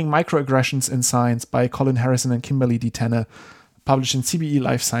 Considering Microaggressions in Science by Colin Harrison and Kimberly D. Tanner, published in CBE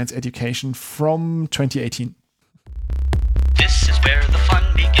Life Science Education from 2018. This is where the fun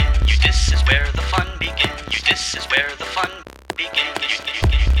begins. This is where the fun begins. This is where the fun begins.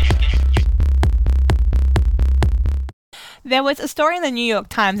 There was a story in the New York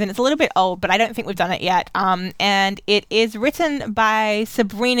Times, and it's a little bit old, but I don't think we've done it yet. And it is written by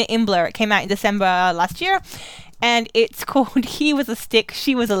Sabrina Imbler. It came out in December last year, and it's called He Was a Stick,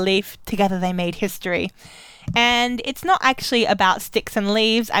 She Was a Leaf, Together They Made History. And it's not actually about sticks and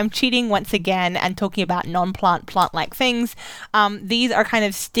leaves. I'm cheating once again and talking about non-plant, plant-like things. These are kind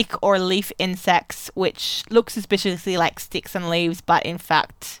of stick or leaf insects, which look suspiciously like sticks and leaves, but in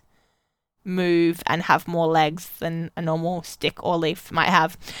fact move and have more legs than a normal stick or leaf might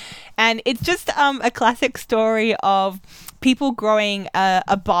have. And it's just a classic story of people growing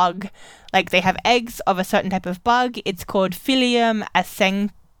a bug. Like, they have eggs of a certain type of bug. It's called Phyllium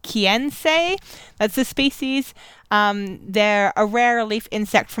asenkiense. That's the species. They're a rare leaf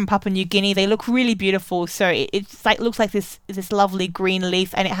insect from Papua New Guinea. They look really beautiful. So it's like looks like this lovely green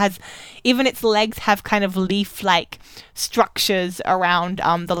leaf, and it has, even its legs have kind of leaf-like structures around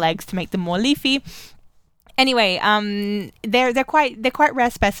the legs to make them more leafy. Anyway, they're quite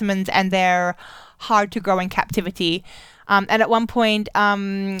rare specimens, and they're hard to grow in captivity. And at one point,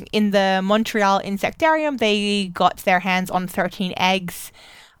 in the Montreal Insectarium, they got their hands on 13 eggs.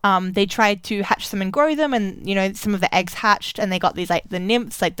 They tried to hatch them and grow them, and, you know, some of the eggs hatched, and they got these, like, the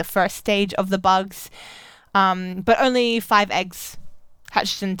nymphs, like the first stage of the bugs. But only 5 eggs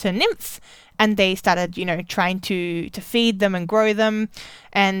hatched into nymphs, and they started, you know, trying to feed them and grow them,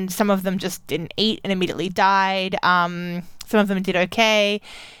 and some of them just didn't eat and immediately died. Some of them did okay.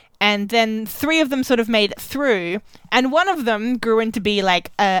 And then 3 of them sort of made it through, and one of them grew into be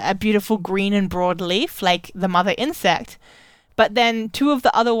like a beautiful green and broad leaf, like the mother insect. But then 2 of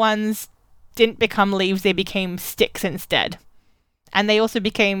the other ones didn't become leaves, they became sticks instead. And they also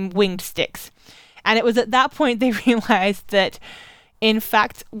became winged sticks. And it was at that point they realized that, in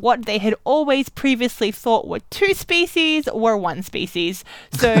fact, what they had always previously thought were 2 species were 1 species.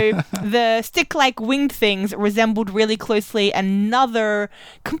 So the stick-like winged things resembled really closely another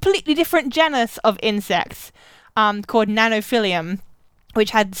completely different genus of insects called Nanophyllium,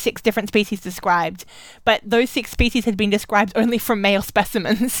 which had 6 different species described. But those 6 species had been described only from male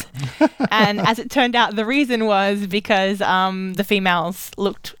specimens. And as it turned out, the reason was because the females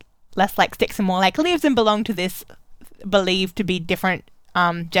looked less like sticks and more like leaves and belonged to this believed to be different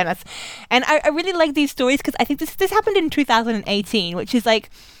genus. And I really like these stories because I think this happened in 2018, which is like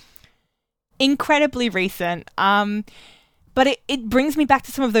incredibly recent. But it brings me back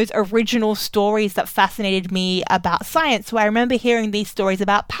to some of those original stories that fascinated me about science. So I remember hearing these stories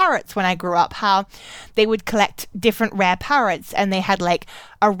about parrots when I grew up, how they would collect different rare parrots, and they had like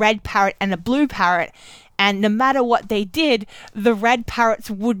a red parrot and a blue parrot. And no matter what they did, the red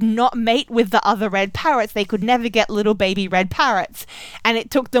parrots would not mate with the other red parrots. They could never get little baby red parrots. And it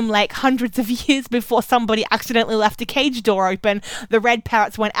took them like hundreds of years before somebody accidentally left a cage door open. The red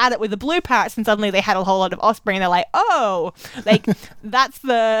parrots went at it with the blue parrots, and suddenly they had a whole lot of offspring. And they're like, oh, like that's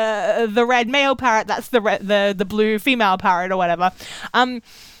the red male parrot, that's the blue female parrot or whatever.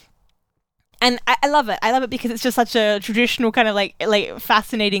 And I love it. I love it because it's just such a traditional kind of like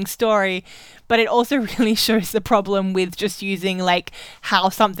fascinating story, but it also really shows the problem with just using like how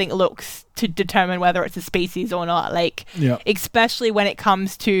something looks to determine whether it's a species or not. Like, especially when it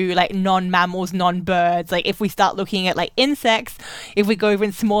comes to like non-mammals, non-birds. Like if we start looking at like insects, if we go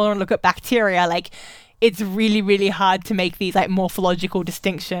even smaller and look at bacteria, like it's really, really hard to make these like morphological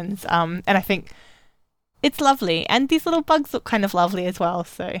distinctions. And I think it's lovely. And these little bugs look kind of lovely as well.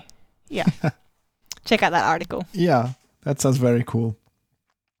 So yeah, check out that article. Yeah, that sounds very cool.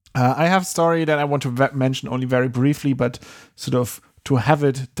 I have a story that I want to mention only very briefly, but sort of to have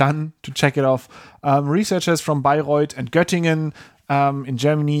it done, to check it off. Researchers from Bayreuth and Göttingen in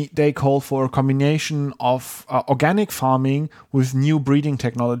Germany, they call for a combination of organic farming with new breeding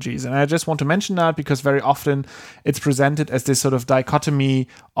technologies. And I just want to mention that because very often it's presented as this sort of dichotomy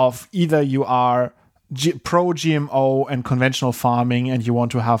of either you are pro-GMO and conventional farming and you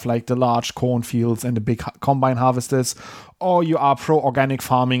want to have like the large cornfields and the big combine harvesters, or you are pro-organic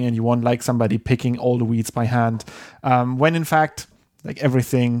farming and you want like somebody picking all the weeds by hand, when in fact like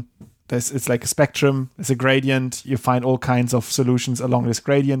everything it's like a spectrum, it's a gradient. You find all kinds of solutions along this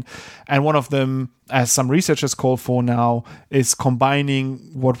gradient. And one of them, as some researchers call for now, is combining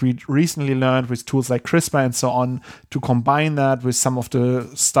what we recently learned with tools like CRISPR and so on, to combine that with some of the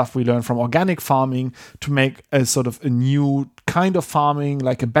stuff we learned from organic farming to make a sort of a new kind of farming,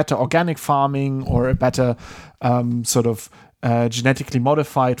 like a better organic farming or a better genetically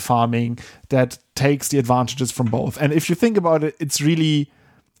modified farming that takes the advantages from both. And if you think about it, it's really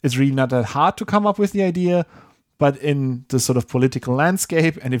not that hard to come up with the idea, but in the sort of political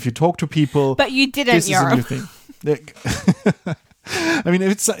landscape, and if you talk to people, but you didn't, this is a new thing. I mean,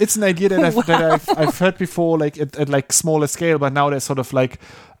 it's an idea that I've heard before, like at like smaller scale, but now there's sort of like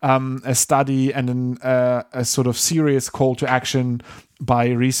a study and a sort of serious call to action by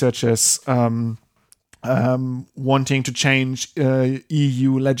researchers wanting to change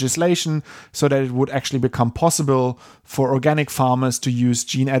EU legislation so that it would actually become possible for organic farmers to use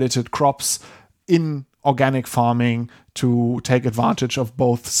gene-edited crops in organic farming to take advantage of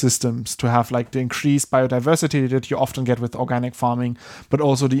both systems, to have like the increased biodiversity that you often get with organic farming, but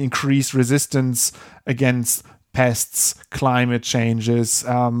also the increased resistance against pests, climate changes,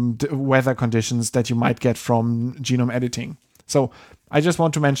 weather conditions that you might get from genome editing. So I just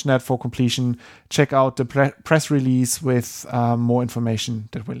want to mention that for completion. Check out the press release with more information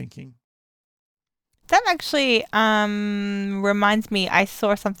that we're linking. That actually reminds me, I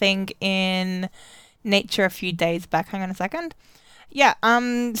saw something in Nature a few days back. Hang on a second. Yeah,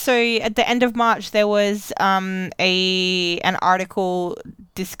 so at the end of March, there was an article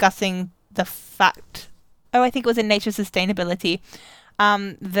discussing the fact, I think it was in Nature Sustainability,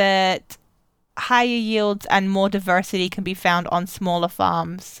 that higher yields and more diversity can be found on smaller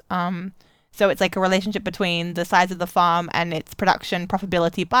farms. So it's like a relationship between the size of the farm and its production,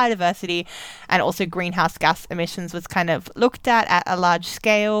 profitability, biodiversity, and also greenhouse gas emissions was kind of looked at a large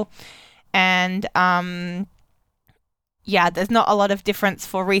scale. And there's not a lot of difference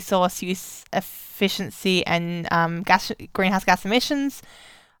for resource use efficiency and greenhouse gas emissions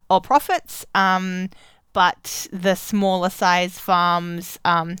or profits. But the smaller size farms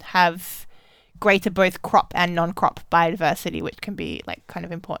have greater both crop and non-crop biodiversity, which can be like kind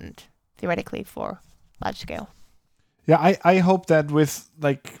of important theoretically for large scale. Yeah, I hope that with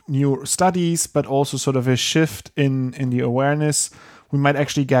like new studies, but also sort of a shift in the awareness, we might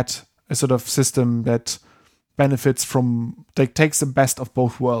actually get a sort of system that benefits from, like, takes the best of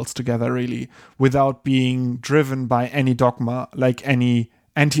both worlds together, really, without being driven by any dogma, like any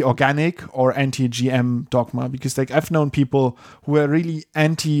anti-organic or anti-GM dogma. Because like I've known people who are really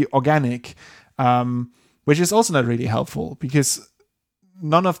anti-organic, which is also not really helpful, because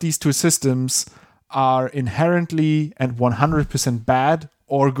none of these two systems are inherently and 100% bad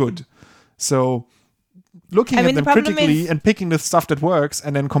or good. So looking at them critically and picking the stuff that works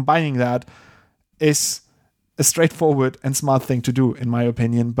and then combining that is a straightforward and smart thing to do, in my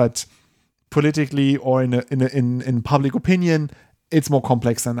opinion. But politically or in public opinion, it's more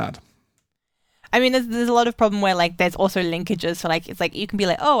complex than that. I mean, there's a lot of problem where like there's also linkages. So like it's like you can be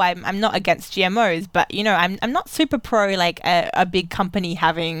like, oh, I'm not against GMOs, but you know, I'm not super pro like a big company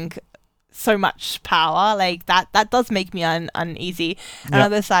having so much power. Like that does make me uneasy. Yeah. On the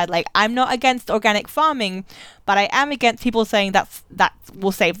other side, like I'm not against organic farming, but I am against people saying that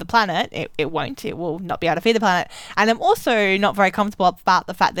will save the planet. It won't. It will not be able to feed the planet. And I'm also not very comfortable about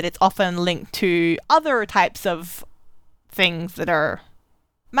the fact that it's often linked to other types of things that are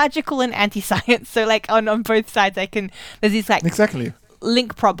magical and anti-science. So like on both sides, there's these like exactly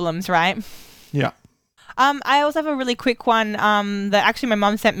link problems, right? Yeah. I also have a really quick one that actually my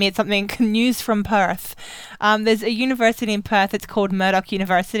mum sent me. It's something news from Perth. There's a university in Perth. It's called Murdoch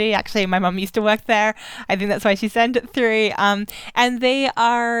University. Actually, my mum used to work there. I think that's why she sent it through. And they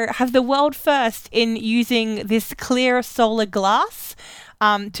have the world first in using this clear solar glass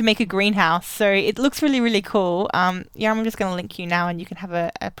to make a greenhouse. So it looks really, really cool. I'm just going to link you now, and you can have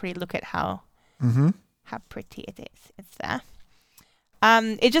a pretty look at how pretty it is. It's there.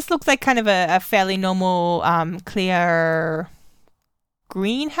 It just looks like kind of a fairly normal, clear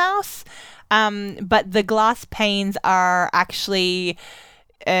greenhouse. But the glass panes are actually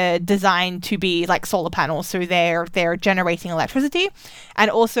designed to be like solar panels, so they're generating electricity. And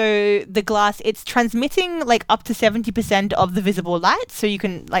also the glass, it's transmitting like up to 70% of the visible light, so you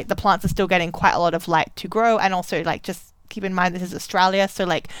can like the plants are still getting quite a lot of light to grow. And also like just keep in mind this is Australia, so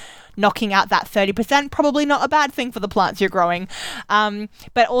like knocking out that 30%, probably not a bad thing for the plants you're growing.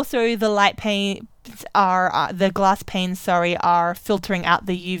 But also the light panes the glass panes, are filtering out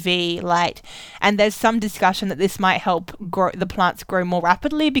the UV light. And there's some discussion that this might help the plants grow more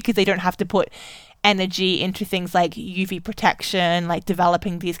rapidly because they don't have to put energy into things like UV protection, like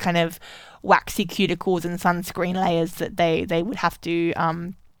developing these kind of waxy cuticles and sunscreen layers that they would have to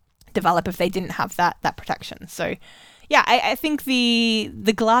develop if they didn't have that protection. So yeah, I think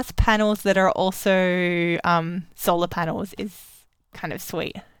the glass panels that are also solar panels is kind of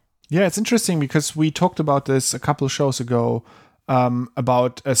sweet. Yeah, it's interesting because we talked about this a couple of shows ago,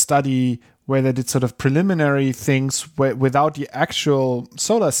 about a study where they did sort of preliminary things without the actual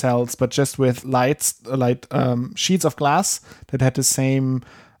solar cells, but just with light sheets of glass that had the same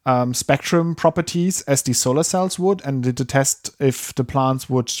spectrum properties as the solar cells would, and did to test if the plants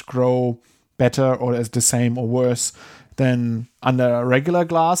would grow better or as the same or worse than under regular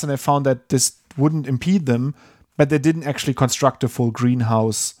glass. And they found that this wouldn't impede them, but they didn't actually construct a full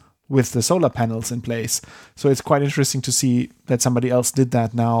greenhouse with the solar panels in place. So it's quite interesting to see that somebody else did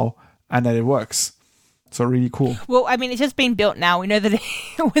that now and that it works. So really cool. Well, I mean, it's just been built now. We know that it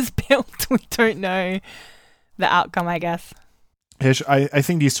was built. We don't know the outcome, I guess. I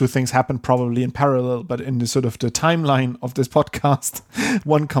think these two things happen probably in parallel, but in the sort of the timeline of this podcast,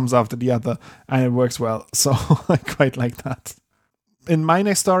 one comes after the other and it works well. So I quite like that. And my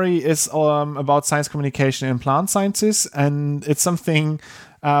next story is about science communication in plant sciences, and it's something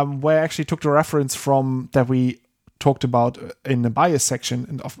where I actually took the reference from that we talked about in the bias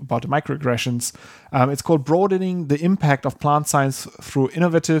section about the microaggressions. It's called Broadening the Impact of Plant Science Through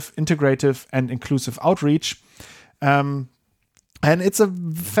Innovative, Integrative, and Inclusive Outreach. And it's a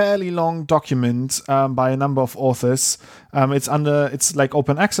fairly long document by a number of authors. It's like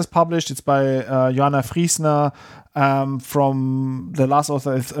open access published. It's by Joanna Friesner. From the last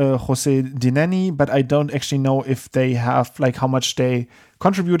author is Jose Dineni, but I don't actually know if they have like how much they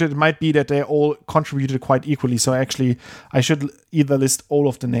contributed. It might be that they all contributed quite equally. So actually, I should either list all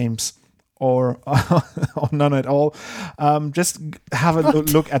of the names or none at all. Just have a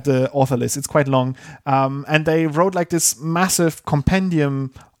look at the author list. It's quite long. And they wrote like this massive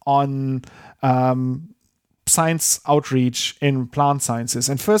compendium on science outreach in plant sciences.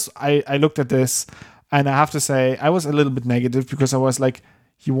 And first I looked at this and I have to say I was a little bit negative because I was like,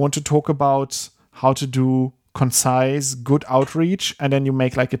 you want to talk about how to do concise, good outreach, and then you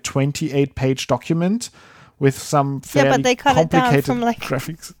make like a 28-page document with some fairly but they cut complicated it down from like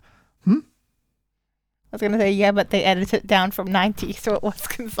graphics. I was going to say, yeah, but they edited it down from 90, so it was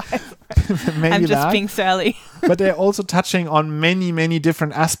concise. Maybe I'm just that. being surly. But they're also touching on many, many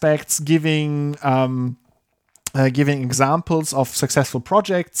different aspects, giving examples of successful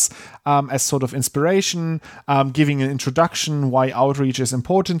projects as sort of inspiration, giving an introduction why outreach is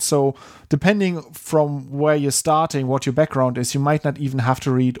important. So depending from where you're starting, what your background is, you might not even have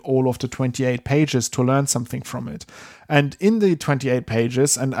to read all of the 28 pages to learn something from it. And in the 28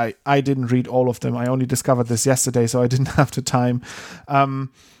 pages, and I didn't read all of them, I only discovered this yesterday, so I didn't have the time.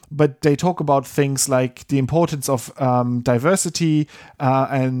 But they talk about things like the importance of diversity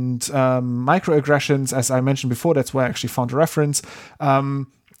and microaggressions. As I mentioned before, that's where I actually found a reference.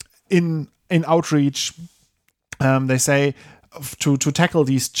 In outreach, they say to tackle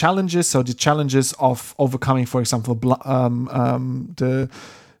these challenges, so the challenges of overcoming, for example, the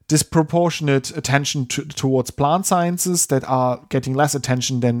disproportionate attention towards plant sciences that are getting less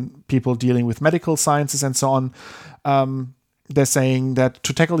attention than people dealing with medical sciences and so on. They're saying that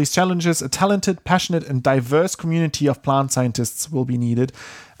to tackle these challenges, a talented, passionate, and diverse community of plant scientists will be needed.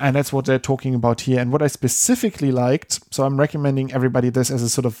 And that's what they're talking about here. And what I specifically liked, so I'm recommending everybody this as a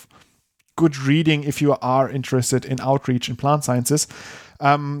sort of good reading if you are interested in outreach in plant sciences.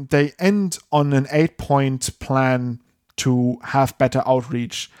 They end on an 8-point plan to have better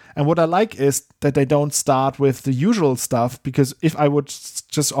outreach. And what I like is that they don't start with the usual stuff, because if I would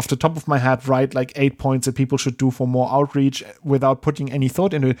just off the top of my head write like 8 points that people should do for more outreach without putting any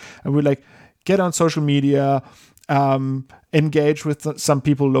thought into it, and we're like, get on social media, engage with some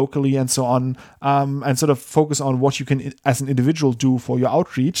people locally and so on, and sort of focus on what you can as an individual do for your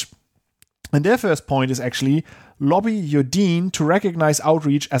outreach. And their first point is actually lobby your dean to recognize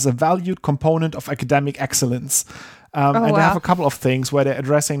outreach as a valued component of academic excellence. And they have a couple of things where they're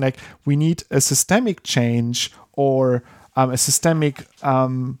addressing like we need a systemic change or a systemic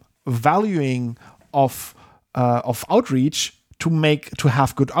valuing of outreach to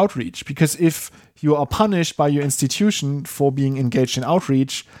have good outreach. Because if you are punished by your institution for being engaged in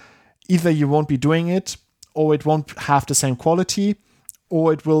outreach, either you won't be doing it, or it won't have the same quality,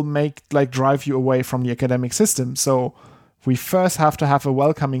 or it will drive you away from the academic system. So we first have to have a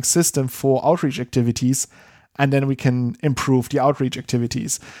welcoming system for outreach activities, and then we can improve the outreach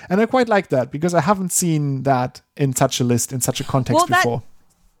activities. And I quite like that, because I haven't seen that in such a list, in such a context before.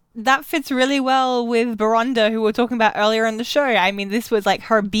 that fits really well with Baronda, who we were talking about earlier in the show. I mean, this was like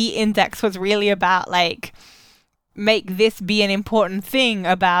her B index was really about like, make this be an important thing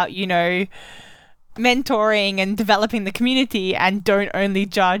about, you know, mentoring and developing the community, and don't only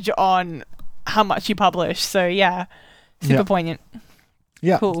judge on how much you publish. So yeah, super poignant.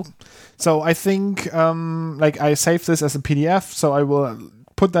 Yeah. Cool. So I think like I saved this as a PDF, so I will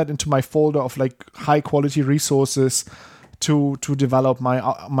put that into my folder of like high quality resources to develop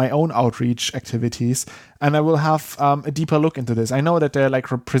my own outreach activities, and I will have a deeper look into this. I know that they're like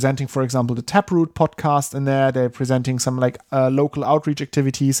presenting, for example, the Taproot podcast in there. They're presenting some like local outreach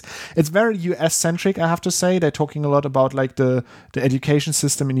activities. It's very US centric, I have to say. They're talking a lot about like the education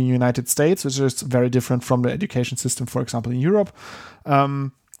system in the United States, which is very different from the education system, for example, in Europe.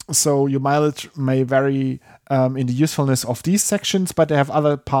 So your mileage may vary in the usefulness of these sections, but they have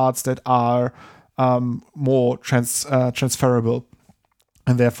other parts that are more transferable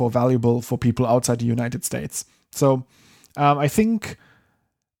and therefore valuable for people outside the United States. So I think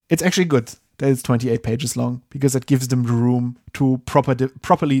it's actually good that it's 28 pages long, because it gives them the room to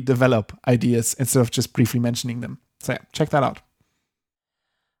properly develop ideas instead of just briefly mentioning them. So yeah, check that out.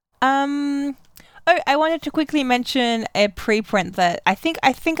 Oh, I wanted to quickly mention a preprint that I think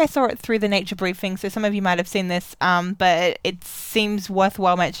I saw it through the Nature briefing, so some of you might have seen this, but it seems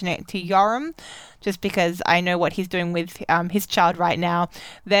worthwhile mentioning it to Yoram, just because I know what he's doing with his child right now.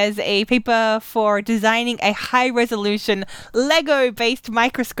 There's a paper for designing a high-resolution Lego-based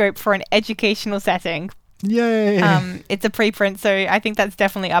microscope for an educational setting. Yay! It's a preprint, so I think that's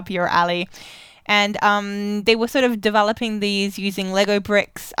definitely up your alley. And they were sort of developing these using Lego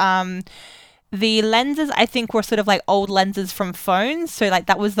bricks. The lenses, I think, were sort of like old lenses from phones. So like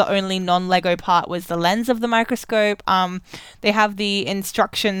that was the only non-Lego part, was the lens of the microscope. They have the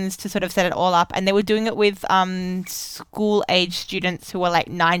instructions to sort of set it all up, and they were doing it with school-age students who were like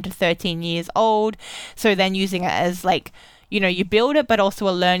 9 to 13 years old. So then using it as like, you know, you build it, but also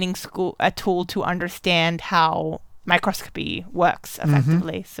a tool to understand how microscopy works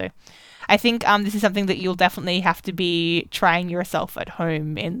effectively. So I think this is something that you'll definitely have to be trying yourself at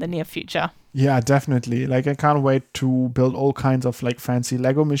home in the near future. Yeah, definitely. Like, I can't wait to build all kinds of like fancy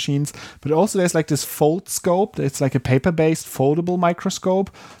Lego machines. But also there's like this fold scope. It's like a paper-based foldable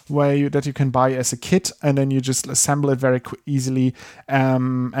microscope that you can buy as a kit, and then you just assemble it very easily.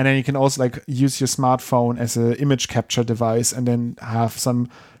 And then you can also like use your smartphone as an image capture device, and then have some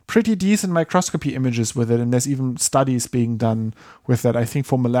pretty decent microscopy images with it. And there's even studies being done with that, I think,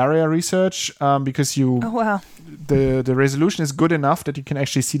 for malaria research, because the resolution is good enough that you can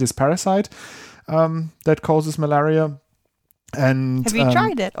actually see this parasite that causes malaria. And have you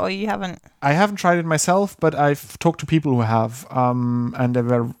tried it, or you haven't? I haven't tried it myself, but I've talked to people who have, and they're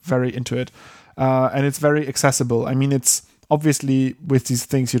very, very into it. And it's very accessible. I mean, it's obviously with these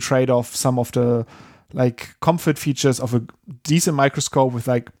things you trade off some of the like comfort features of a decent microscope with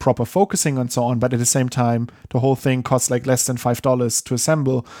like proper focusing and so on, but at the same time the whole thing costs like less than $5 to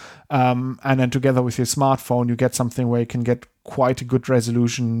assemble, and then together with your smartphone you get something where you can get quite a good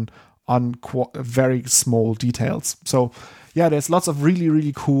resolution on very small details. So yeah, there's lots of really,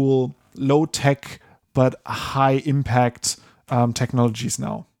 really cool low tech but high impact technologies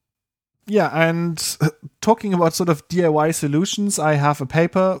now. Yeah, and talking about sort of DIY solutions, I have a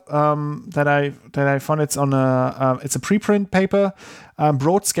paper that I found. It's on it's a preprint paper,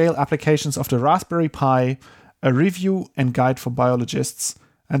 broad scale applications of the Raspberry Pi, a review and guide for biologists.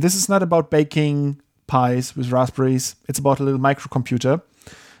 And this is not about baking pies with raspberries. It's about a little microcomputer.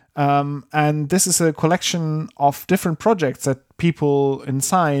 And this is a collection of different projects that people in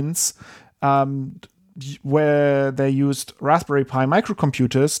science where they used Raspberry Pi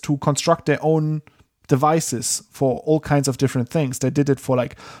microcomputers to construct their own devices for all kinds of different things. They did it for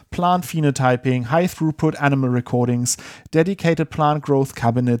like plant phenotyping, high throughput animal recordings, dedicated plant growth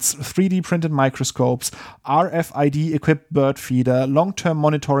cabinets, 3D printed microscopes, RFID equipped bird feeder, long-term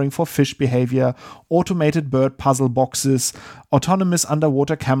monitoring for fish behavior, automated bird puzzle boxes, autonomous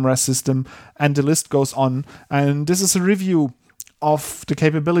underwater camera system, and the list goes on. And this is a review of the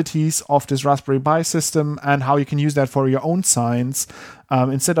capabilities of this Raspberry Pi system and how you can use that for your own science.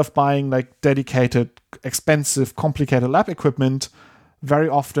 Instead of buying like dedicated, expensive, complicated lab equipment, very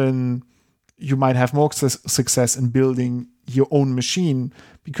often you might have more success in building your own machine,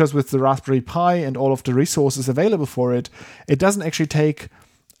 because with the Raspberry Pi and all of the resources available for it, it doesn't actually take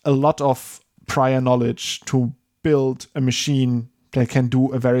a lot of prior knowledge to build a machine that can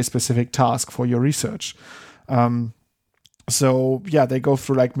do a very specific task for your research. So yeah, they go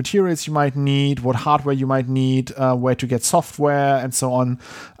through like materials you might need, what hardware you might need, where to get software and so on,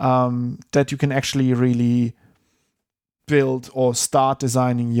 that you can actually really build or start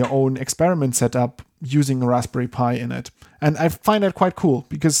designing your own experiment setup using a Raspberry Pi in it. And I find that quite cool,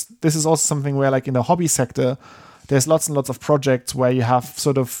 because this is also something where, like in the hobby sector, there's lots and lots of projects where you have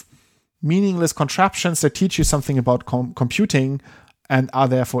sort of meaningless contraptions that teach you something about computing and are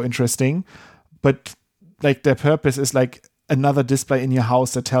therefore interesting, but like their purpose is like another display in your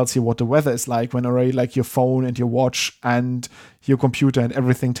house that tells you what the weather is like, when already like your phone and your watch and your computer and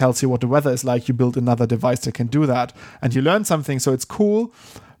everything tells you what the weather is like. You build another device that can do that, and you learn something, so it's cool.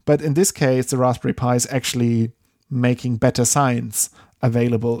 But in this case, the Raspberry Pi is actually making better science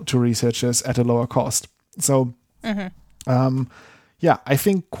available to researchers at a lower cost. So, I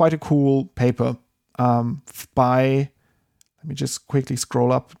think quite a cool paper by, let me just quickly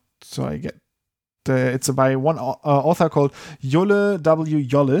scroll up so I get it's by one author called Jolle W.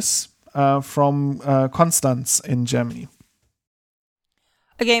 Jolles from Konstanz in Germany.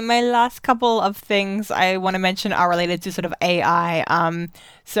 Okay, my last couple of things I want to mention are related to sort of AI.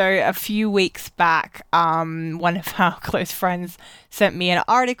 So a few weeks back, one of our close friends sent me an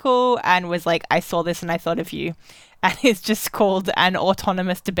article and was like, I saw this and I thought of you. And it's just called an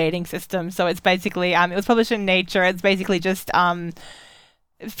autonomous debating system. So it's basically, it was published in Nature. It's basically just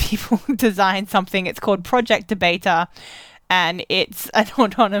people design something. It's called Project Debater. And it's an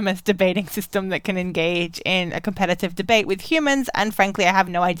autonomous debating system that can engage in a competitive debate with humans. And frankly, I have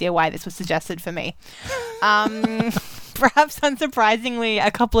no idea why this was suggested for me. Perhaps unsurprisingly,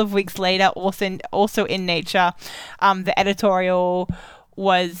 a couple of weeks later, also in Nature, the editorial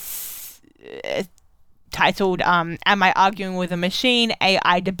was titled, Am I Arguing with a Machine?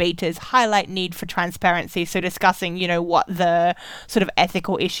 AI Debaters Highlight Need for Transparency. So discussing, what the sort of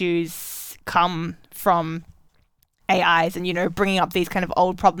ethical issues come from AIs and, bringing up these kind of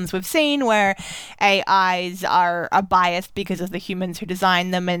old problems we've seen where AIs are biased because of the humans who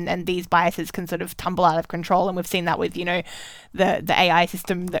design them, and these biases can sort of tumble out of control. And we've seen that with, the AI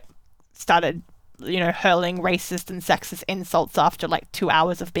system that started, hurling racist and sexist insults after like 2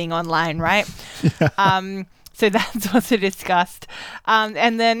 hours of being online, right? Yeah. So that's also discussed.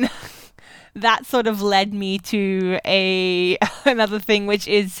 And then that sort of led me to another thing, which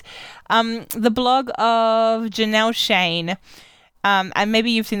is the blog of Janelle Shane. And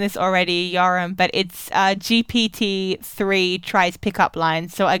maybe you've seen this already, Yoram, but it's GPT-3 tries pickup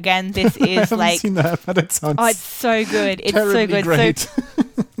lines. So again, this is I haven't seen that, but it sounds it's so good. It's terribly so good. Great. So,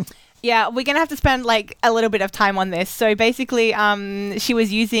 yeah, we're going to have to spend like a little bit of time on this. So basically, she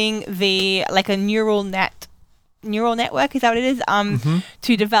was using a neural network, is that what it is?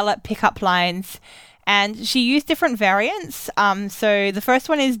 To develop pickup lines. And she used different variants. So the first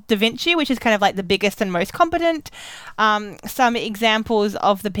one is DaVinci, which is kind of like the biggest and most competent. Some examples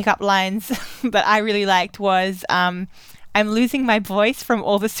of the pickup lines that I really liked was, I'm losing my voice from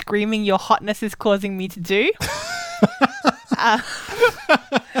all the screaming your hotness is causing me to do.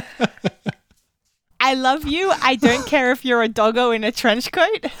 I love you. I don't care if you're a doggo in a trench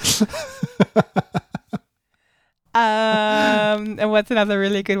coat. And what's another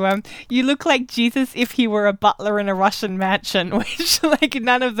really good one? You look like Jesus if he were a butler in a Russian mansion, which like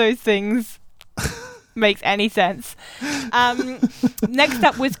none of those things makes any sense. Next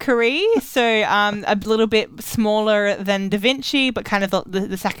up was Curie, so a little bit smaller than DaVinci, but kind of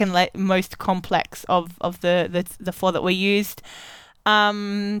the second most complex of the four that were used.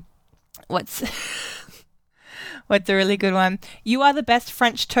 What's a really good one? You are the best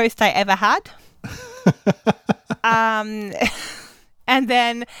French toast I ever had. And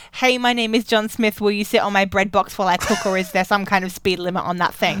then, hey, my name is John Smith. Will you sit on my bread box while I cook, or is there some kind of speed limit on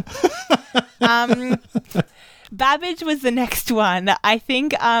that thing? Babbage was the next one. I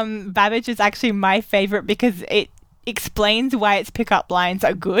think Babbage is actually my favorite because it explains why its pickup lines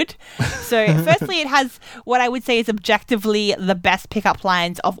are good. So firstly, it has what I would say is objectively the best pickup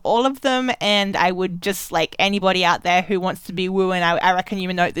lines of all of them, and I would just like anybody out there who wants to be wooing, I reckon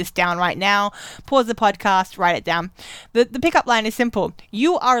you note this down right now, pause the podcast, write it down. The pickup line is simple.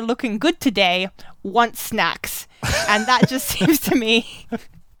 You are looking good today, want snacks. And that just seems to me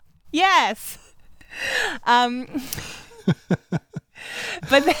yes.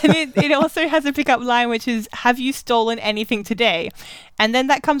 But then it also has a pickup line which is, have you stolen anything today? And then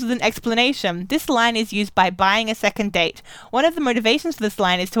that comes with an explanation. This line is used by buying a second date. One of the motivations for this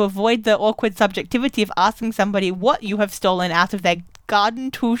line is to avoid the awkward subjectivity of asking somebody what you have stolen out of their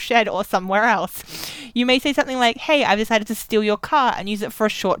garden, tool shed, or somewhere else. You may say something like, hey, I've decided to steal your car and use it for a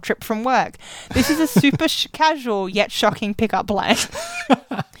short trip from work. This is a super casual yet shocking pickup line.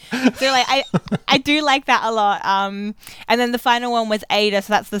 So like I do like that a lot. And then the final one was Ada,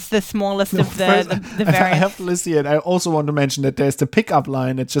 so that's the smallest of the I variants. have to listen it. I also want to mention that there's the pickup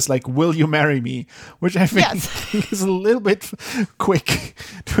line. It's just like, "Will you marry me?" Which I think is a little bit quick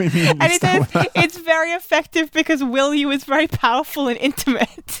to immediately And it start is, with. it's very effective because "will you" is very powerful and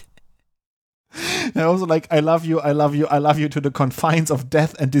intimate. And also like, "I love you, I love you, I love you to the confines of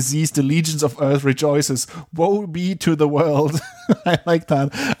death and disease, the legions of earth rejoices. Woe be to the world." I like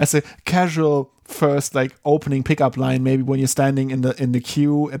that as a casual first like opening pickup line. Maybe when you're standing in the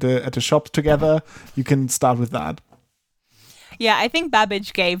queue at the shop together, you can start with that. Yeah, I think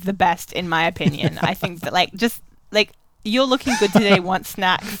Babbage gave the best in my opinion. I think that like just like "you're looking good today, want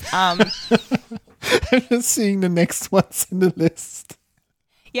snacks." I'm just seeing the next ones in the list.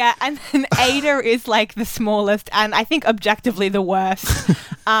 Yeah, and then Ada is like the smallest and I think objectively the worst.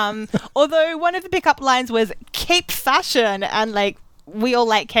 Although one of the pickup lines was "cape fashion," and like we all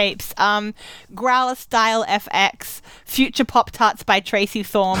like capes. Growler style FX, future Pop Tarts by Tracy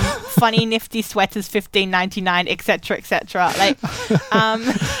Thorn, funny nifty sweaters $15.99, etc., etc. Like,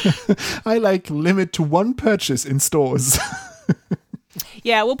 I like limit to one purchase in stores.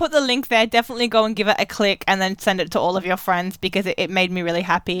 yeah, we'll put the link there. Definitely go and give it a click and then send it to all of your friends because it made me really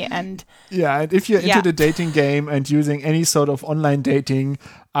happy. And yeah, and if you're into the dating game and using any sort of online dating,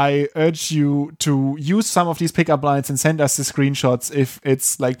 I urge you to use some of these pickup lines and send us the screenshots if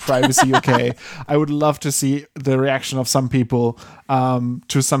it's like privacy okay. I would love to see the reaction of some people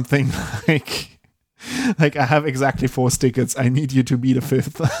to something like "I have exactly 4 stickers. I need you to be the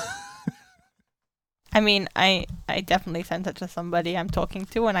 5th." I mean, I definitely sent it to somebody I'm talking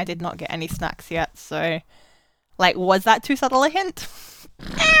to and I did not get any snacks yet. So, like, was that too subtle a hint?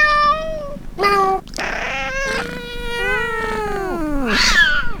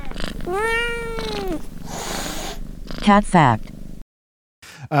 Cat fact.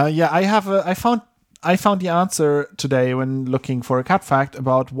 Yeah, I found the answer today when looking for a cat fact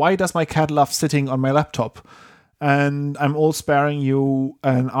about why does my cat love sitting on my laptop. And I'm all sparing you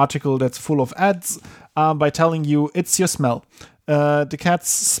an article that's full of ads by telling you it's your smell. The cats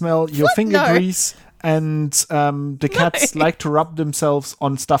smell your finger No. grease, and the cats like to rub themselves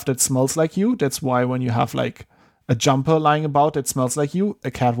on stuff that smells like you. That's why when you have like a jumper lying about that smells like you,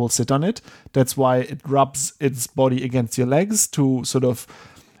 a cat will sit on it. That's why it rubs its body against your legs to sort of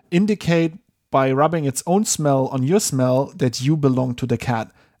indicate by rubbing its own smell on your smell that you belong to the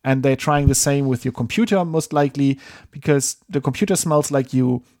cat. And they're trying the same with your computer, most likely, because the computer smells like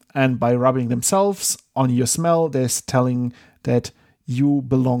you. And by rubbing themselves on your smell, they're telling that you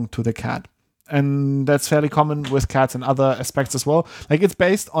belong to the cat. And that's fairly common with cats and other aspects as well. Like, it's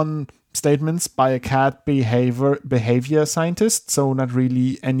based on statements by a cat behavior scientist, so not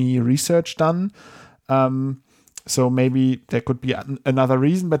really any research done. So maybe there could be another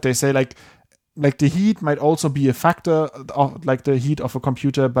reason, but they say like the heat might also be a factor, of, like the heat of a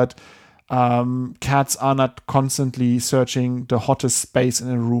computer, but cats are not constantly searching the hottest space in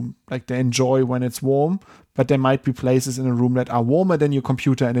a room. Like, they enjoy when it's warm, but there might be places in a room that are warmer than your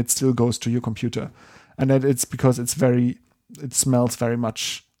computer and it still goes to your computer. And that it's because it smells very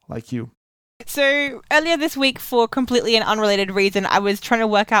much like you. So earlier this week, for completely an unrelated reason, I was trying to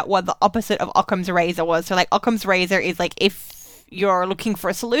work out what the opposite of Occam's razor was. So like Occam's razor is like, if you're looking for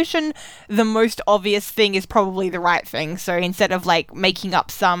a solution, the most obvious thing is probably the right thing. So instead of like making up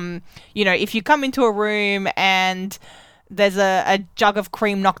some, if you come into a room and there's a jug of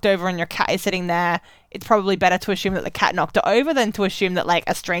cream knocked over and your cat is sitting there, it's probably better to assume that the cat knocked it over than to assume that like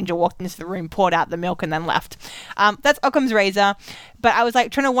a stranger walked into the room, poured out the milk and then left. That's Occam's razor. But I was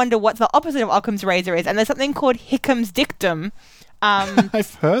like trying to wonder what the opposite of Occam's razor is. And there's something called Hickham's dictum.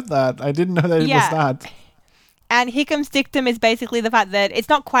 I've heard that. I didn't know that it was that. And Hickham's dictum is basically the fact that it's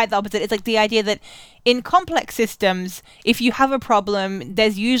not quite the opposite. It's like the idea that in complex systems, if you have a problem,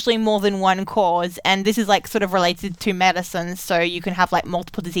 there's usually more than one cause. And this is like sort of related to medicine. So you can have like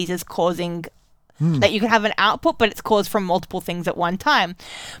multiple diseases causing, like you can have an output, but it's caused from multiple things at one time.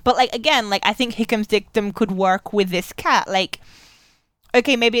 But like, again, like I think Hickham's dictum could work with this cat. Like,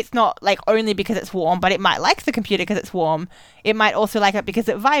 okay, maybe it's not like only because it's warm, but it might like the computer because it's warm. It might also like it because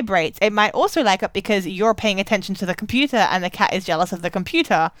it vibrates. It might also like it because you're paying attention to the computer and the cat is jealous of the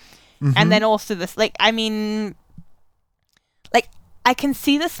computer. Mm-hmm. And then also this, like, I mean, like I can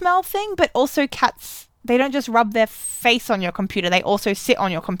see the smell thing, but also cats, they don't just rub their face on your computer. They also sit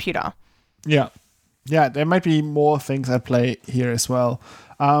on your computer. Yeah. Yeah, there might be more things at play here as well.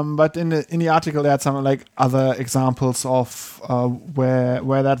 But in the article, they had some like other examples of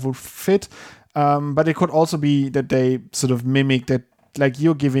where that would fit. But it could also be that they sort of mimic that, like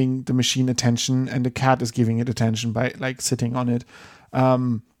you're giving the machine attention and the cat is giving it attention by like sitting on it.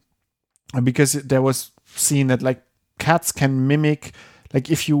 because there was seen that like cats can mimic, like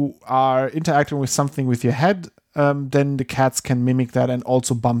if you are interacting with something with your head, then the cats can mimic that and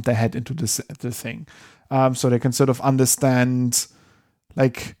also bump their head into the thing. So they can sort of understand,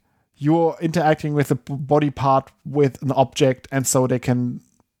 like, you're interacting with a body part with an object, and so they can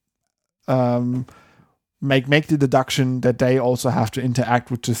make the deduction that they also have to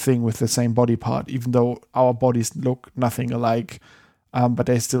interact with the thing with the same body part, even though our bodies look nothing alike, but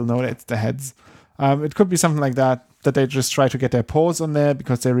they still know that it's the heads. It could be something like that they just try to get their paws on there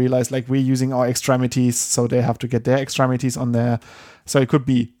because they realize like we're using our extremities, so they have to get their extremities on there. So it could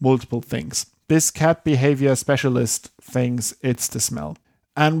be multiple things. This cat behavior specialist thinks it's the smell.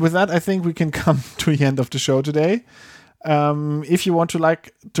 And with that, I think we can come to the end of the show today. If you want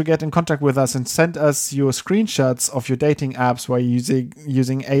to get in contact with us and send us your screenshots of your dating apps while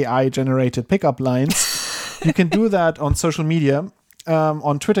using AI generated pickup lines, you can do that on social media.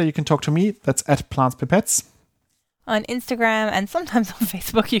 On Twitter, you can talk to me. That's @plantspipettes. On Instagram and sometimes on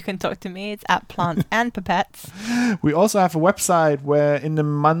Facebook, you can talk to me. It's @plants and pipettes. We also have a website where in the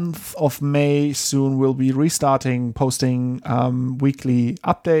month of May soon we'll be restarting posting weekly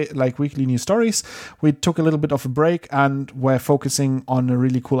news stories. We took a little bit of a break and we're focusing on a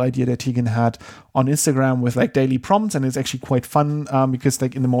really cool idea that Tegan had on Instagram with like daily prompts, and it's actually quite fun because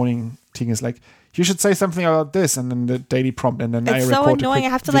like in the morning Tegan is like, you should say something about this, and then the daily prompt, and then I It's record so annoying. I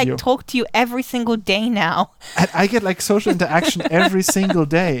have to video. like talk to you every single day now. And I get like social interaction every single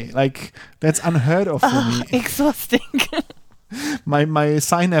day. Like that's unheard of for me. Exhausting. My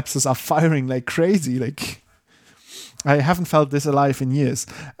synapses are firing like crazy. Like I haven't felt this alive in years.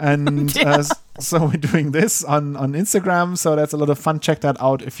 And so we're doing this on Instagram. So that's a lot of fun. Check that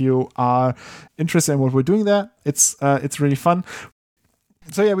out if you are interested in what we're doing there. It's really fun.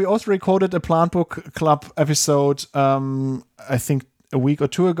 So yeah, we also recorded a Plant Book Club episode, I think a week or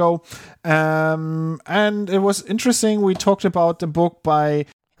two ago. And it was interesting. We talked about the book by...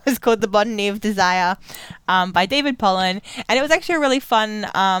 It's called The Botany of Desire by David Pollan. And it was actually a really fun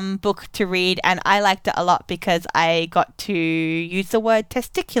book to read. And I liked it a lot because I got to use the word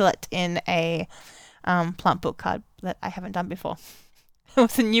testiculate in a plant book card that I haven't done before. It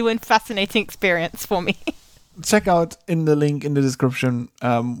was a new and fascinating experience for me. Check out in the link in the description.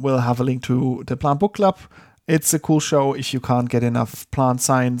 We'll have a link to the Plant Book Club. It's a cool show if you can't get enough plant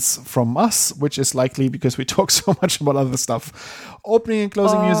science from us, which is likely because we talk so much about other stuff. Opening and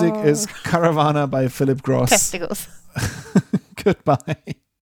closing music is Caravana by Philip Gross. Testicles. Goodbye.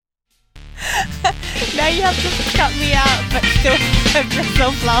 Now you have to cut me out, but still have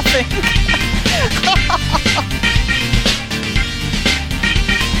yourself laughing.